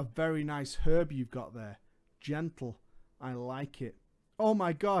 what a very nice herb you've got there. Gentle. I like it. Oh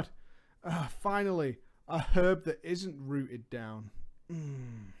my god. Finally, a herb that isn't rooted down.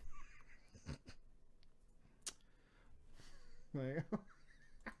 There you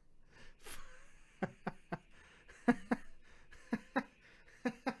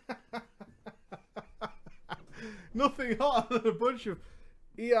go. nothing hotter than a bunch of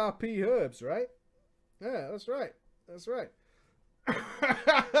ERP herbs, right? Yeah, that's right. That's right.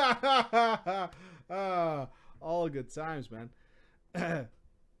 All good times, man.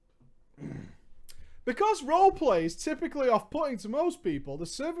 Because roleplay is typically off-putting to most people, the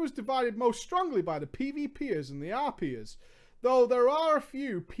server was divided most strongly by the PvPers and the RPers, though there are a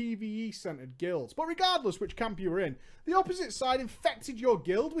few PvE-centered guilds. But regardless which camp you were in, the opposite side infected your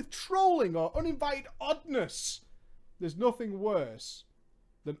guild with trolling or uninvited oddness. There's nothing worse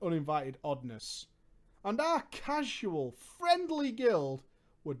than uninvited oddness. And our casual, friendly guild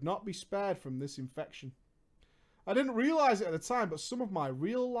would not be spared from this infection. I didn't realise it at the time, but some of my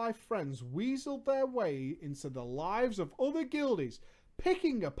real-life friends weaseled their way into the lives of other guildies,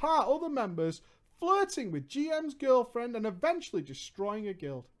 picking apart other members, flirting with GM's girlfriend, and eventually destroying a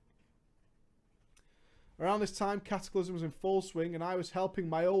guild. Around this time, Cataclysm was in full swing, and I was helping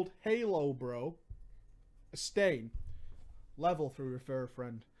my old Halo bro, Astain, level through Refer a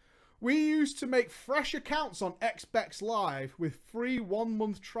Friend. We used to make fresh accounts on Xbox Live with free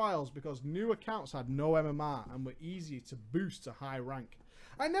 1-month trials because new accounts had no MMR and were easy to boost to high rank.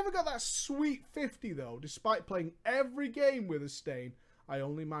 I never got that sweet 50 though. Despite playing every game with Astain, I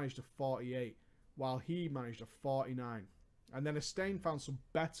only managed a 48, while he managed a 49. And then Astain found some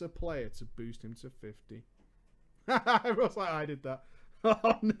better player to boost him to 50. I was like, I did that.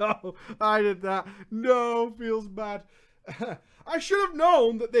 Oh no, I did that. No, feels bad. I should have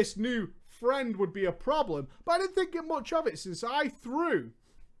known that this new friend would be a problem, but I didn't think much of it since I threw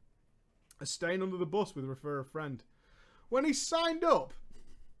Astain under the bus with Refer a Friend. When he signed up,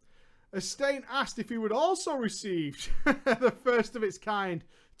 Astain asked if he would also receive the first of its kind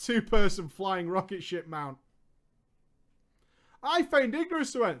 2-person flying rocket ship mount. I feigned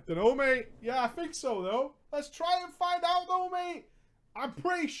ignorance and went, dunno mate, yeah I think so though. Let's try and find out though mate. I'm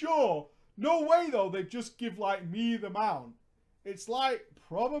pretty sure. No way, though, they'd just give, like, me the mount. It's, like,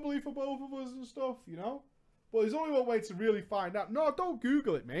 probably for both of us and stuff, you know? But there's only one way to really find out. No, don't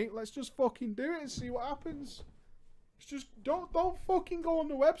Google it, mate. Let's just fucking do it and see what happens. It's just, don't fucking go on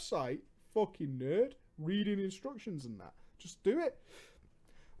the website, fucking nerd, reading instructions and that. Just do it.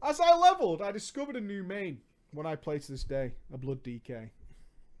 As I leveled, I discovered a new main when I play to this day, a Blood DK.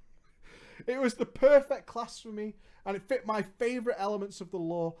 It was the perfect class for me, and it fit my favourite elements of the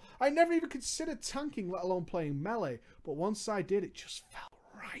lore. I never even considered tanking, let alone playing melee, but once I did, it just felt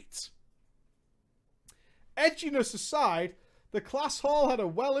right. Edginess aside, the class hall had a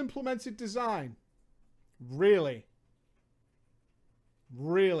well-implemented design. Really.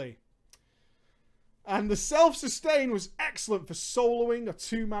 Really. And the self-sustain was excellent for soloing or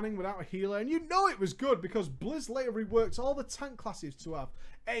 2-manning without a healer, and you know it was good because Blizz later reworked all the tank classes to have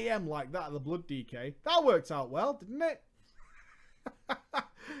AM like that of the Blood DK. That worked out well, didn't it?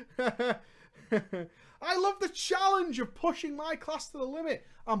 I love the challenge of pushing my class to the limit,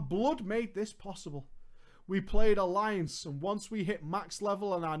 and Blood made this possible. We played Alliance, and once we hit max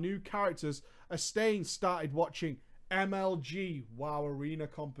level on our new characters, Astain started watching MLG WoW Arena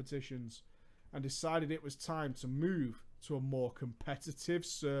competitions and decided it was time to move to a more competitive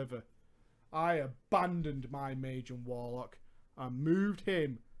server. I abandoned my Mage and Warlock and moved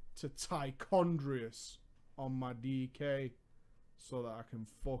him to Tichondrius on my DK so that I can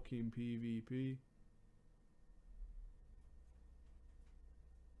fucking PvP.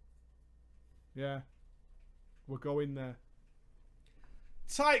 Yeah, we're going there.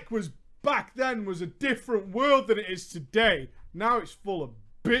 Tyke was back then was a different world than it is today. Now it's full of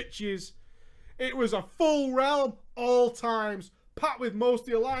bitches. It was a full realm all times, packed with most of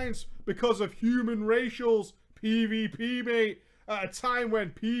the Alliance because of human racials, PvP mate, at a time when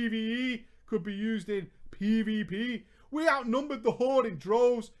PvE could be used in PvP. We outnumbered the Horde in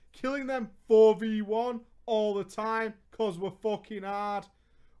droves, killing them 4v1 all the time because we're fucking hard.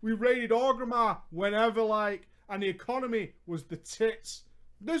 We raided Orgrimmar whenever like, and the economy was the tits.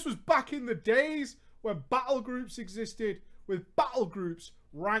 This was back in the days when battle groups existed, with battle groups,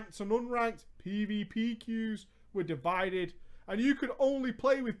 ranked and unranked, PvP queues were divided, and you could only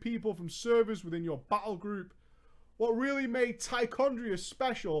play with people from servers within your battle group. What really made Tichondrius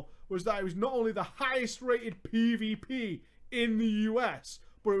special was that it was not only the highest rated PvP in the US,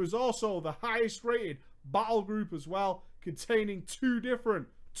 but it was also the highest rated battle group as well, containing 2 different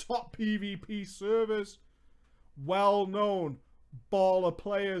top PvP servers. Well known baller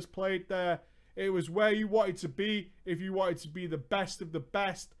players played there. It was where you wanted to be if you wanted to be the best of the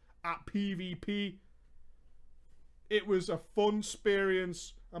best at PvP. It was a fun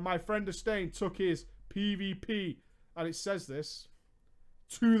experience, and my friend Astain took his PvP, and it says this,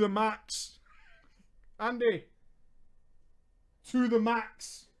 to the max. Andy, to the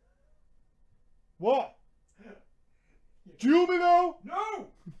max. What? Duel me though! No!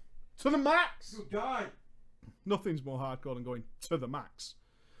 To the max! You'll die. Nothing's more hardcore than going to the max.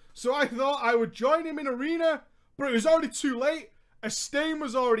 So I thought I would join him in arena, but it was already too late. Estain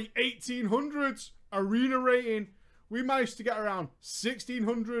was already 1800s arena rating. We managed to get around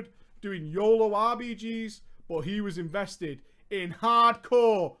 1600 doing YOLO RBGs, but he was invested in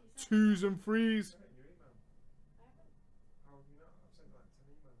hardcore 2s and 3s.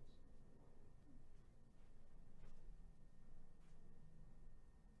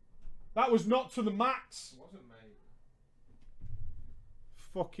 That was not to the max. It wasn't, mate.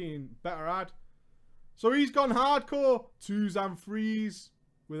 Fucking better ad. So he's gone hardcore 2s and 3s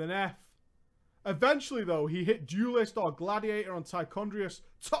with an F. Eventually, though, he hit Duelist or Gladiator on Tichondrius,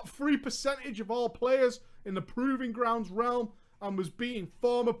 top 3% of all players in the Proving Grounds realm, and was beating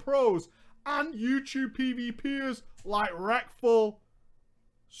former pros and YouTube PvPers like Wreckful,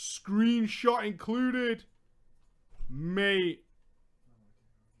 screenshot included. Mate.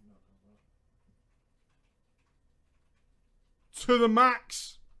 To the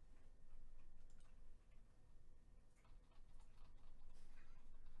max.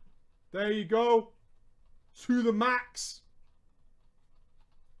 There you go. To the max.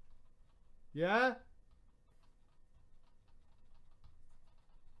 Yeah?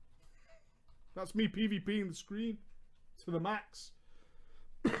 That's me PvPing the screen. To the max.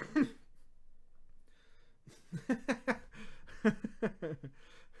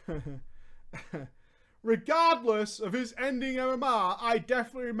 Regardless of his ending MMR, I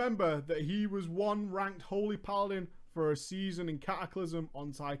definitely remember that he was one ranked Holy Paladin for a season in Cataclysm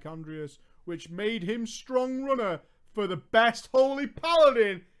on Tichondrius, which made him strong runner for the best Holy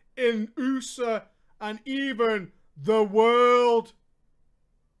Paladin in USA and even the world.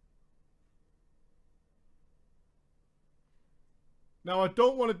 Now, I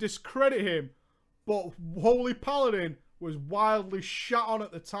don't want to discredit him, but Holy Paladin was wildly shot on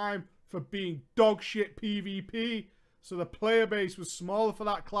at the time for being dog shit PvP, so the player base was smaller for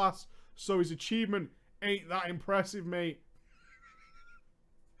that class, so his achievement ain't that impressive, mate.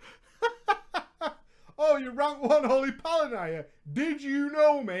 Oh, you rank 1 Holy Paladin, are you? Did you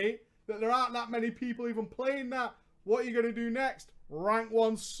know, mate, that there aren't that many people even playing that? What are you going to do next? Rank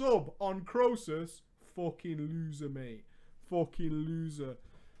 1 sub on Crosus? Fucking loser, mate. Fucking loser.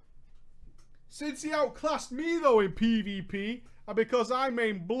 Since he outclassed me, though, in PvP, and because I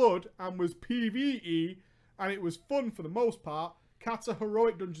main Blood and was PvE, and it was fun for the most part, Kata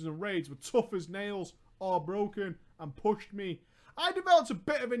Heroic Dungeons and Raids were tough as nails or broken and pushed me. I developed a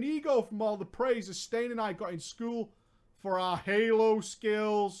bit of an ego from all the praise Estain and I got in school for our Halo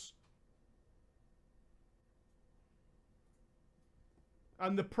skills.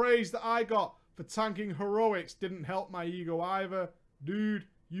 And the praise that I got for tanking heroics didn't help my ego either. Dude,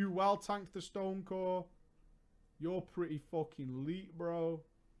 you well tanked the Stone Core. You're pretty fucking elite, bro.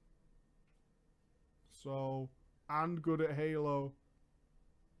 So, and good at Halo.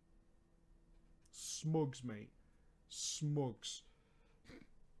 Smugs, mate. Smugs.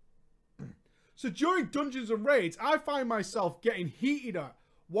 So during Dungeons and Raids, I find myself getting heated at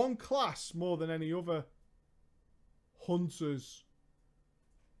one class more than any other. Hunters.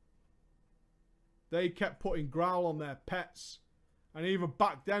 They kept putting growl on their pets. And even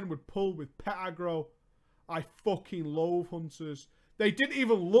back then would pull with pet aggro. I fucking loathe hunters. They didn't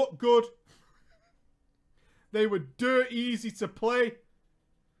even look good. They were dirt easy to play.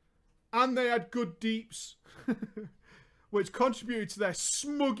 And they had good deeps. Which contributed to their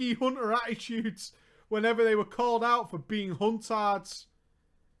smuggy hunter attitudes whenever they were called out for being huntards.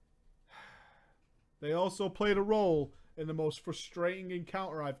 They also played a role in the most frustrating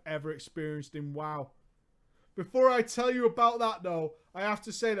encounter I've ever experienced in WoW. Before I tell you about that, though, I have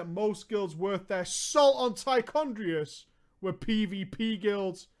to say that most guilds worth their salt on Tichondrius were PvP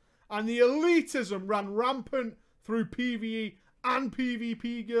guilds, and the elitism ran rampant through PvE and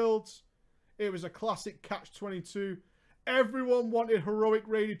PvP guilds. It was a classic catch-22. Everyone wanted heroic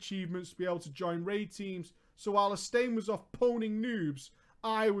raid achievements to be able to join raid teams, so while Estain was off poning noobs,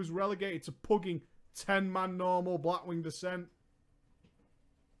 I was relegated to pugging 10-man normal Blackwing Descent.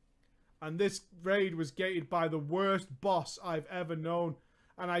 And this raid was gated by the worst boss I've ever known.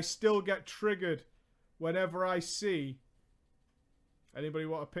 And I still get triggered whenever I see... Anybody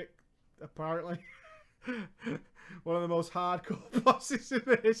want to pick, apparently? One of the most hardcore bosses in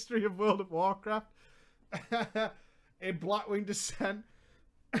the history of World of Warcraft. In Blackwing Descent.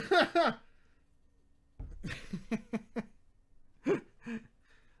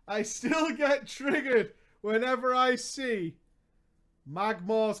 I still get triggered whenever I see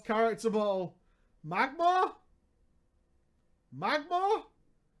Magmar's character model. Magmar? Magmar?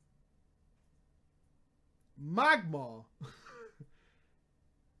 Magmar.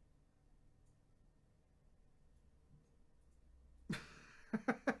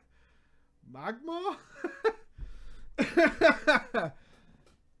 Magmar?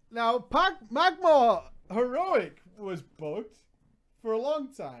 Now, Magmar Heroic was bugged for a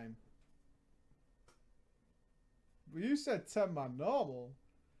long time. But you said 10-man normal.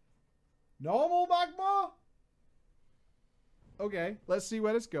 Normal Magmar? Okay, let's see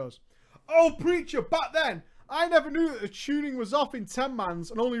where this goes. Oh, Preacher, back then, I never knew that the tuning was off in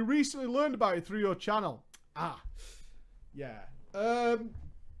 10-mans and only recently learned about it through your channel. Ah, yeah.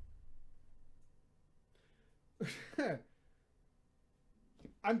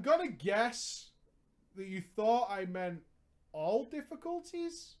 I'm gonna guess that you thought I meant all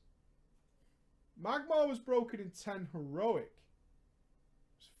difficulties? Magmar was broken in 10 heroic.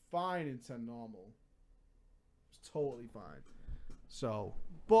 It was fine in 10 normal. It was totally fine. So,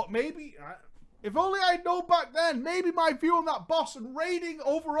 but maybe, if only I'd known back then, maybe my view on that boss and rating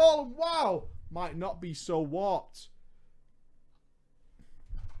overall and WoW might not be so warped.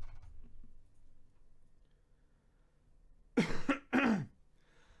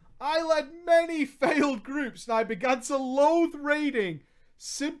 I led many failed groups and I began to loathe raiding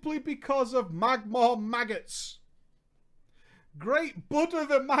simply because of Magmar maggots. Great Buddha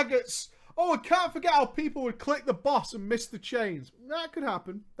the maggots. Oh, I can't forget how people would click the boss and miss the chains. That could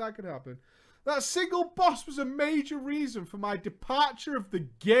happen. That could happen. That single boss was a major reason for my departure of the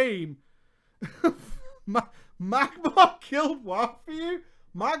game. Magmar killed WoW for you?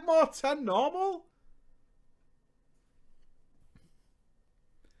 Magmar 10 normal?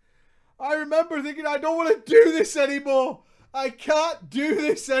 I remember thinking, I don't want to do this anymore. I can't do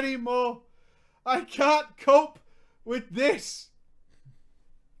this anymore. I can't cope with this.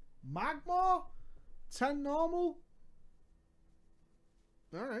 Magmar? 10 normal?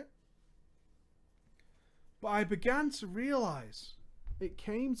 Alright. But I began to realize, it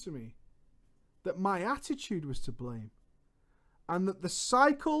came to me, that my attitude was to blame. And that the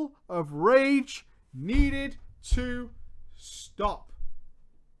cycle of rage needed to stop.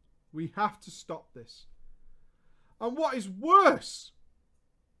 We have to stop this. And what is worse?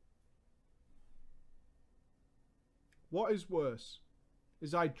 What is worse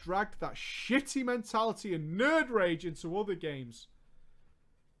is I dragged that shitty mentality and nerd rage into other games.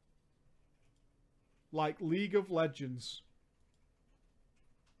 Like League of Legends.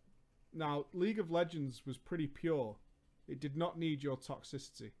 Now, League of Legends was pretty pure. It did not need your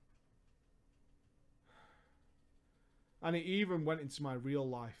toxicity. And it even went into my real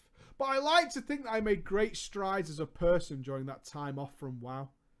life. But I like to think that I made great strides as a person during that time off from WoW.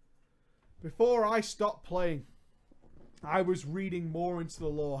 Before I stopped playing, I was reading more into the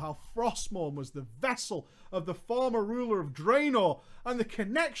lore, how Frostmourne was the vessel of the former ruler of Draenor, and the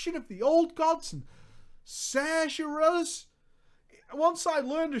connection of the old gods and Sergeras. Once I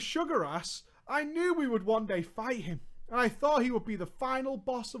learned of Sugarras, I knew we would one day fight him, and I thought he would be the final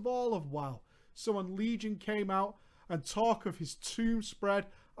boss of all of WoW. So when Legion came out and talk of his tomb spread,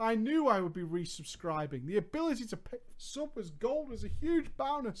 I knew I would be resubscribing. The ability to pick sub as gold was a huge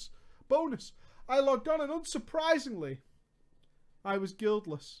bonus. I logged on and unsurprisingly, I was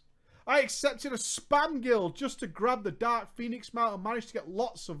guildless. I accepted a spam guild just to grab the Dark Phoenix mount and managed to get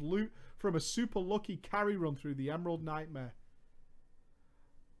lots of loot from a super lucky carry run through the Emerald Nightmare.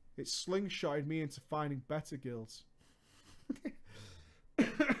 It slingshotted me into finding better guilds.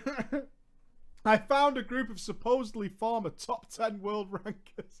 I found a group of supposedly former top 10 world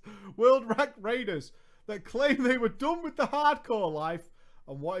rank raiders that claimed they were done with the hardcore life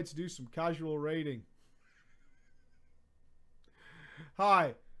and wanted to do some casual raiding.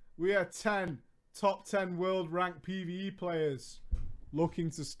 Hi, we are 10 top 10 world rank PvE players looking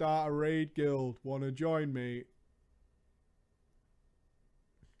to start a raid guild. Want to join me?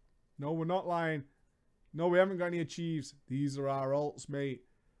 No, we're not lying. No, we haven't got any achieves. These are our alts, mate.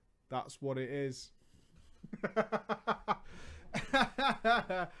 That's what it is.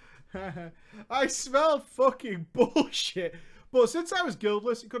 I smelled fucking bullshit. But since I was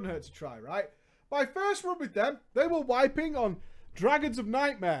guildless, it couldn't hurt to try, right? My first run with them, they were wiping on Dragons of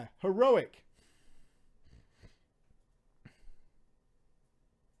Nightmare, Heroic.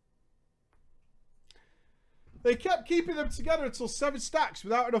 They kept keeping them together until 7 stacks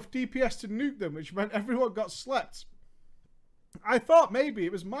without enough DPS to nuke them, which meant everyone got slept. I thought maybe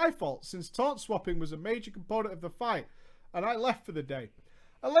it was my fault, since taunt swapping was a major component of the fight, and I left for the day.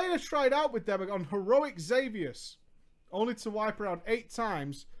 I later tried out with them on Heroic Xavius, only to wipe around 8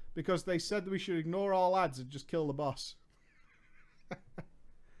 times because they said that we should ignore all ads and just kill the boss.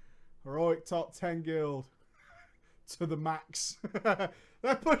 Heroic top 10 guild to the max.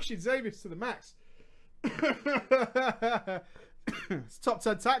 They're pushing Xavius to the max. It's top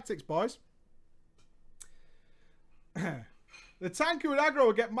 10 tactics, boys. The tank who would aggro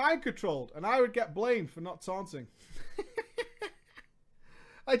would get mind controlled, and I would get blamed for not taunting.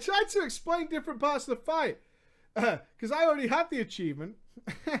 I tried to explain different parts of the fight, because I already had the achievement.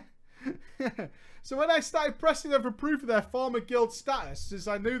 So when I started pressing them for proof of their former guild status, since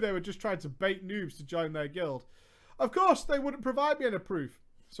I knew they were just trying to bait noobs to join their guild, of course they wouldn't provide me any proof.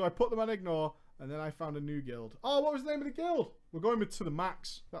 So I put them on ignore, and then I found a new guild. Oh, what was the name of the guild? We're going to the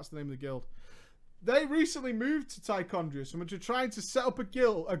max. That's the name of the guild. They recently moved to Tichondrius and were trying to set up a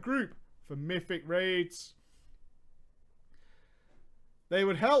group for mythic raids. They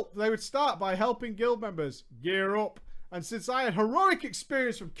would start by helping guild members gear up. And since I had heroic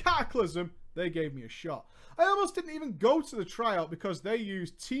experience from Cataclysm, they gave me a shot. I almost didn't even go to the tryout because they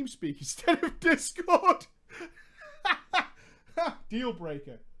used TeamSpeak instead of Discord. Deal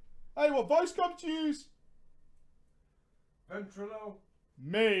breaker. Hey, what voice code to use? Ventrilo.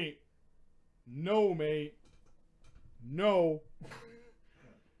 Mate. No, mate. No.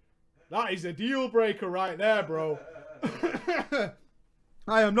 That is a deal breaker right there, bro.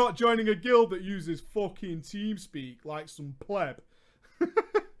 I am not joining a guild that uses fucking TeamSpeak like some pleb.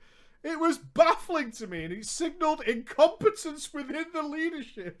 It was baffling to me, and it signaled incompetence within the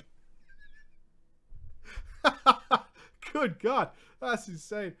leadership. Good God, that's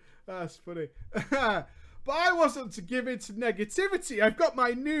insane. That's funny. But I wasn't to give in to negativity. I've got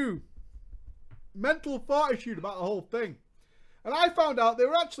my new mental fortitude about the whole thing. And I found out they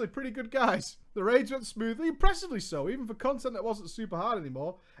were actually pretty good guys. The raids went smoothly, impressively so, even for content that wasn't super hard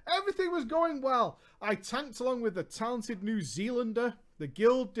anymore. Everything was going well. I tanked along with the talented New Zealander. The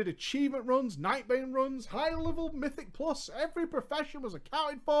guild did achievement runs, Nightbane runs, high-level Mythic Plus. Every profession was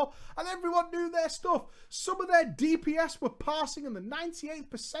accounted for, and everyone knew their stuff. Some of their DPS were passing in the 98th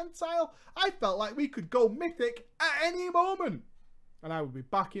percentile. I felt like we could go Mythic at any moment. And I would be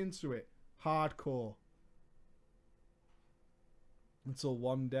back into it. Hardcore. Until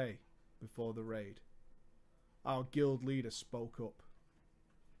one day, before the raid, our guild leader spoke up.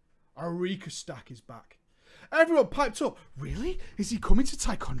 Eureka Stack is back. Everyone piped up. Really? Is he coming to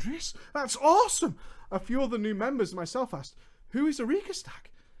Tichondrius? That's awesome. A few other new members and myself asked, who is Eureka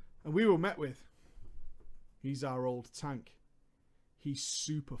Stack? And we were met with, he's our old tank. He's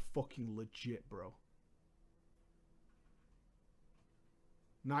super fucking legit, bro.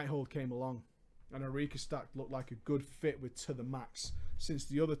 Nighthold came along, and Eureka Stack looked like a good fit with To The Max, since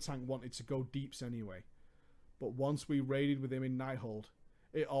the other tank wanted to go deeps anyway. But once we raided with him in Nighthold,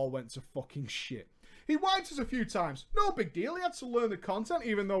 it all went to fucking shit. He wiped us a few times. No big deal. He had to learn the content,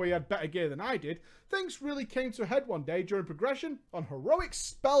 even though he had better gear than I did. Things really came to a head one day during progression on Heroic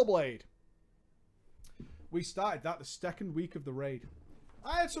Spellblade. We started that the second week of the raid.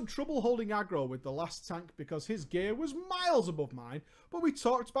 I had some trouble holding aggro with the last tank because his gear was miles above mine, but we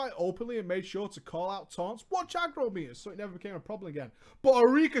talked about it openly and made sure to call out taunts, watch aggro meters, so it never became a problem again. But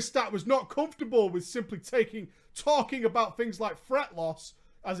Eureka Stat was not comfortable with simply talking about things like fret loss,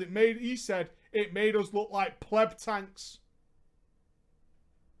 as he said, it made us look like pleb tanks.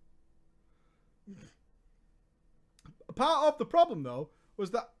 Part of the problem, though,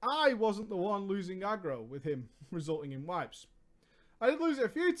 was that I wasn't the one losing aggro with him, resulting in wipes. I did lose it a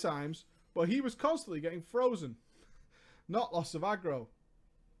few times, but he was constantly getting frozen. Not loss of aggro.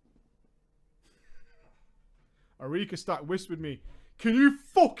 Eureka Stack whispered me, can you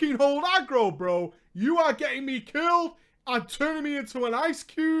fucking hold aggro, bro? You are getting me killed and turning me into an ice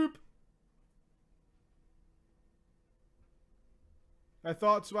cube. I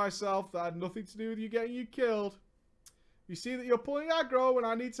thought to myself that had nothing to do with you getting you killed. You see that you're pulling aggro and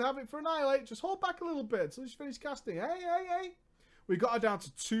I need to have it for Annihilate. Just hold back a little bit until you finish casting. Hey. We got her down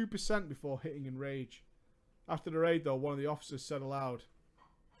to 2% before hitting Enrage. After the raid, though, one of the officers said aloud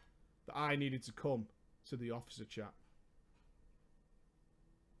that I needed to come to the officer chat.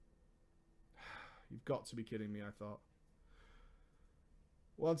 You've got to be kidding me, I thought.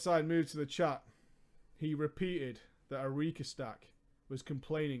 Once I moved to the chat, he repeated that Eureka Stack was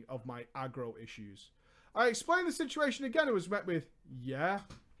complaining of my aggro issues. I explained the situation again and was met with, yeah,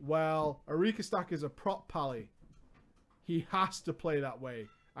 well, Eureka Stack is a prop pally. He has to play that way,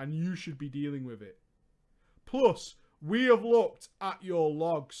 and you should be dealing with it. Plus, we have looked at your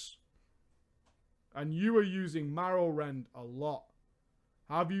logs, and you are using Marrowrend a lot.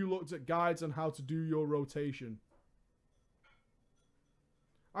 Have you looked at guides on how to do your rotation?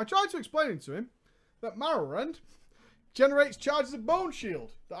 I tried to explain to him that Marrowrend generates charges of Bone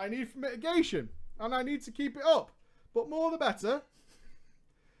Shield that I need for mitigation, and I need to keep it up, but more the better.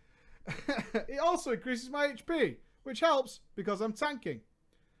 It also increases my HP, which helps because I'm tanking.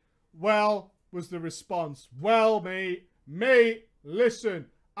 Well, was the response. Well, mate, listen.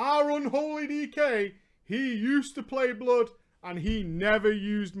 Our unholy DK, he used to play Blood, and he never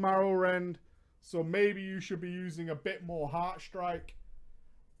used Marrow Rend. So maybe you should be using a bit more Heartstrike.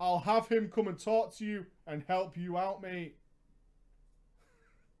 I'll have him come and talk to you and help you out, mate.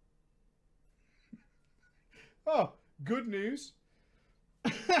 Oh, good news.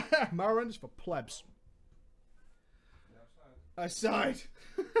 Marrow Rend is for plebs. I sighed.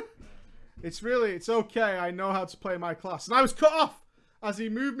 It's okay. I know how to play my class. And I was cut off as he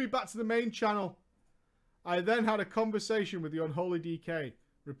moved me back to the main channel. I then had a conversation with the unholy DK,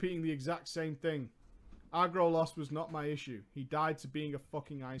 repeating the exact same thing. Aggro loss was not my issue. He died to being a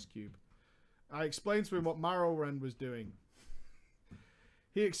fucking ice cube. I explained to him what Marrow Rend was doing.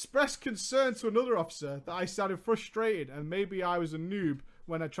 He expressed concern to another officer that I sounded frustrated and maybe I was a noob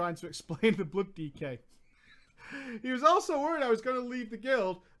when I tried to explain the Blood DK. He was also worried I was going to leave the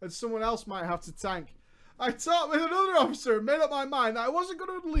guild and someone else might have to tank. I talked with another officer and made up my mind that I wasn't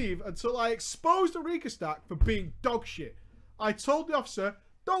going to leave until I exposed Eureka Stack for being dog shit. I told the officer,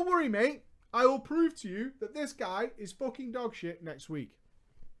 don't worry mate, I will prove to you that this guy is fucking dog shit next week.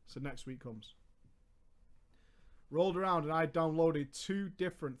 So next week comes. Rolled around and I downloaded 2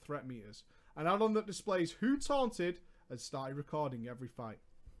 different threat meters. An add-on that displays who taunted and started recording every fight.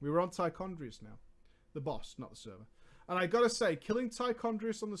 We were on Tichondrius now. The boss, not the server. And I gotta say, killing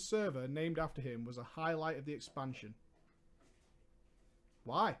Tichondrius on the server named after him was a highlight of the expansion.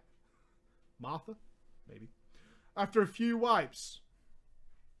 Why? Martha? Maybe. After a few wipes,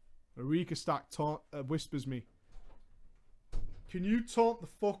 Eureka Stack whispers me, can you taunt the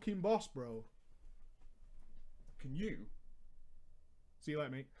fucking boss, bro? Can you? See you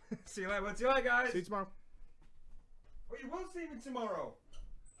later, mate. See you later. Well, see you later, guys. See you tomorrow. Well, you will see me tomorrow.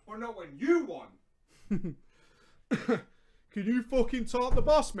 Or not when you won. Can you fucking taunt the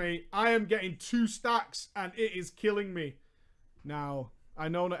boss, mate? I am getting 2 stacks and it is killing me. Now, I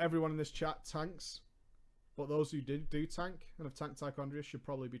know not everyone in this chat tanks, but those who do tank and have tanked Tichondrius should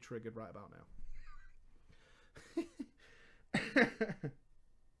probably be triggered right about now.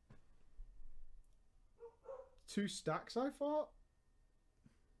 2 stacks, I thought?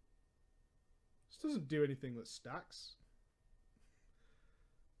 This doesn't do anything that stacks.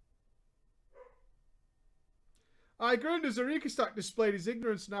 I grinned as Eureka Stack displayed his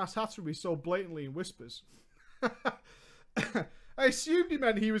ignorance and asshattery so blatantly in whispers. I assumed he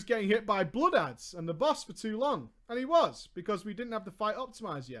meant he was getting hit by blood ads and the boss for too long. And he was, because we didn't have the fight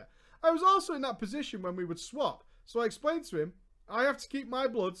optimized yet. I was also in that position when we would swap, so I explained to him, I have to keep my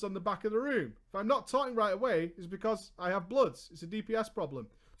bloods on the back of the room. If I'm not taunting right away, it's because I have bloods. It's a DPS problem.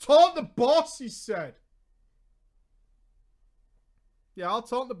 Taunt the boss, he said. Yeah, I'll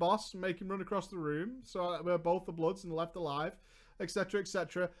taunt the boss and make him run across the room so that we're both the bloods and left alive, etc,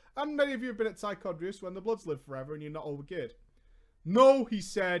 etc. And many of you have been at Tichondrius when the bloods live forever and you're not overgeared. No, he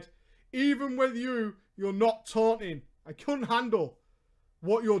said, even with you, you're not taunting. I couldn't handle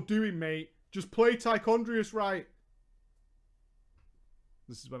what you're doing, mate. Just play Tichondrius right.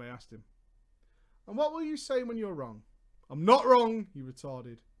 This is when I asked him. And what will you say when you're wrong? I'm not wrong, he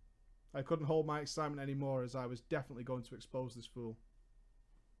retorted. I couldn't hold my excitement anymore as I was definitely going to expose this fool.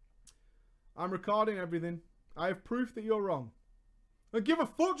 I'm recording everything. I have proof that you're wrong. And give a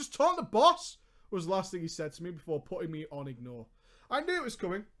fuck, just taunt the boss, was the last thing he said to me before putting me on ignore. I knew it was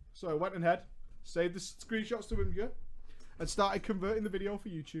coming, so I went ahead, saved the screenshots to Imgur, and started converting the video for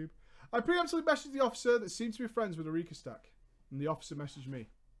YouTube. I preemptively messaged the officer that seemed to be friends with Eureka Stack, and the officer messaged me.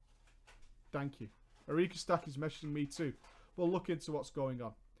 Thank you. Eureka Stack is messaging me too. We'll look into what's going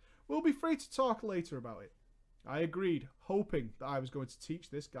on. We'll be free to talk later about it. I agreed, hoping that I was going to teach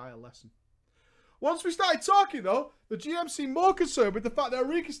this guy a lesson. Once we started talking, though, the GM seemed more concerned with the fact that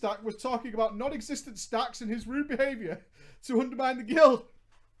Eureka Stack was talking about non-existent stacks and his rude behaviour to undermine the guild.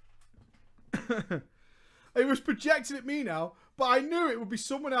 It was projected at me now, but I knew it would be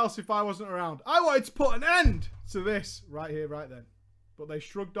someone else if I wasn't around. I wanted to put an end to this right here, right then. But they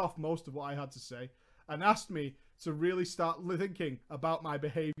shrugged off most of what I had to say and asked me to really start thinking about my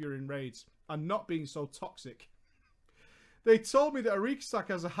behaviour in raids and not being so toxic. They told me that Eureka Stack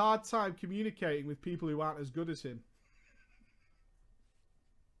has a hard time communicating with people who aren't as good as him.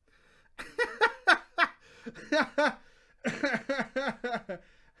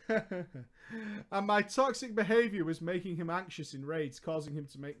 And my toxic behaviour was making him anxious in raids, causing him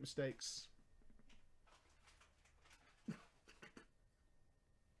to make mistakes.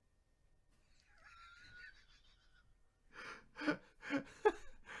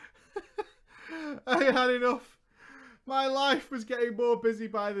 I had enough. My life was getting more busy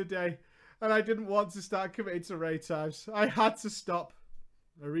by the day, and I didn't want to start committing to raid times. I had to stop.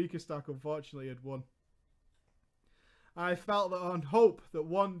 Erika Stack unfortunately had won. I felt that on hope that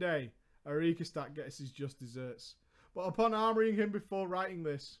one day Erika Stack gets his just desserts. But upon armoring him before writing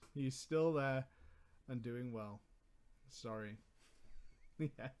this, he is still there and doing well. Sorry.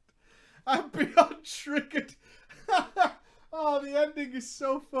 Yeah. I'm beyond triggered. Oh, the ending is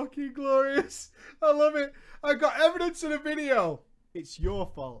so fucking glorious. I love it. I got evidence in a video. It's your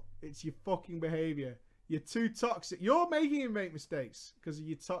fault. It's your fucking behavior. You're too toxic. You're making him make mistakes because of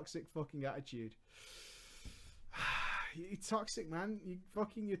your toxic fucking attitude. You're toxic, man.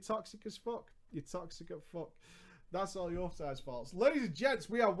 You're toxic as fuck. You're toxic as fuck. That's all your side's faults. Ladies and gents,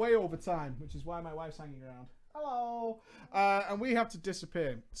 we are way over time, which is why my wife's hanging around. Hello. And we have to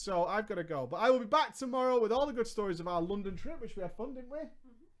disappear. So I've got to go. But I will be back tomorrow with all the good stories of our London trip, which we had fun, didn't we?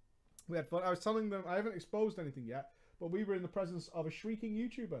 We had fun. I was telling them, I haven't exposed anything yet, but we were in the presence of a shrieking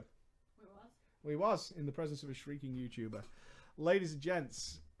YouTuber. We was in the presence of a shrieking YouTuber. Ladies and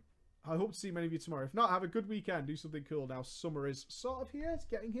gents, I hope to see many of you tomorrow. If not, have a good weekend. Do something cool. Now summer is sort of here. It's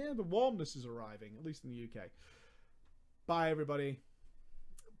getting here. The warmness is arriving, at least in the UK. Bye, everybody.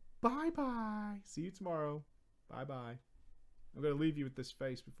 Bye-bye. See you tomorrow. Bye-bye. I'm going to leave you with this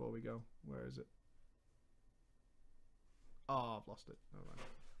face before we go. Where is it? Oh, I've lost it.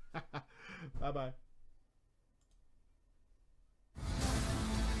 Never mind. Bye-bye.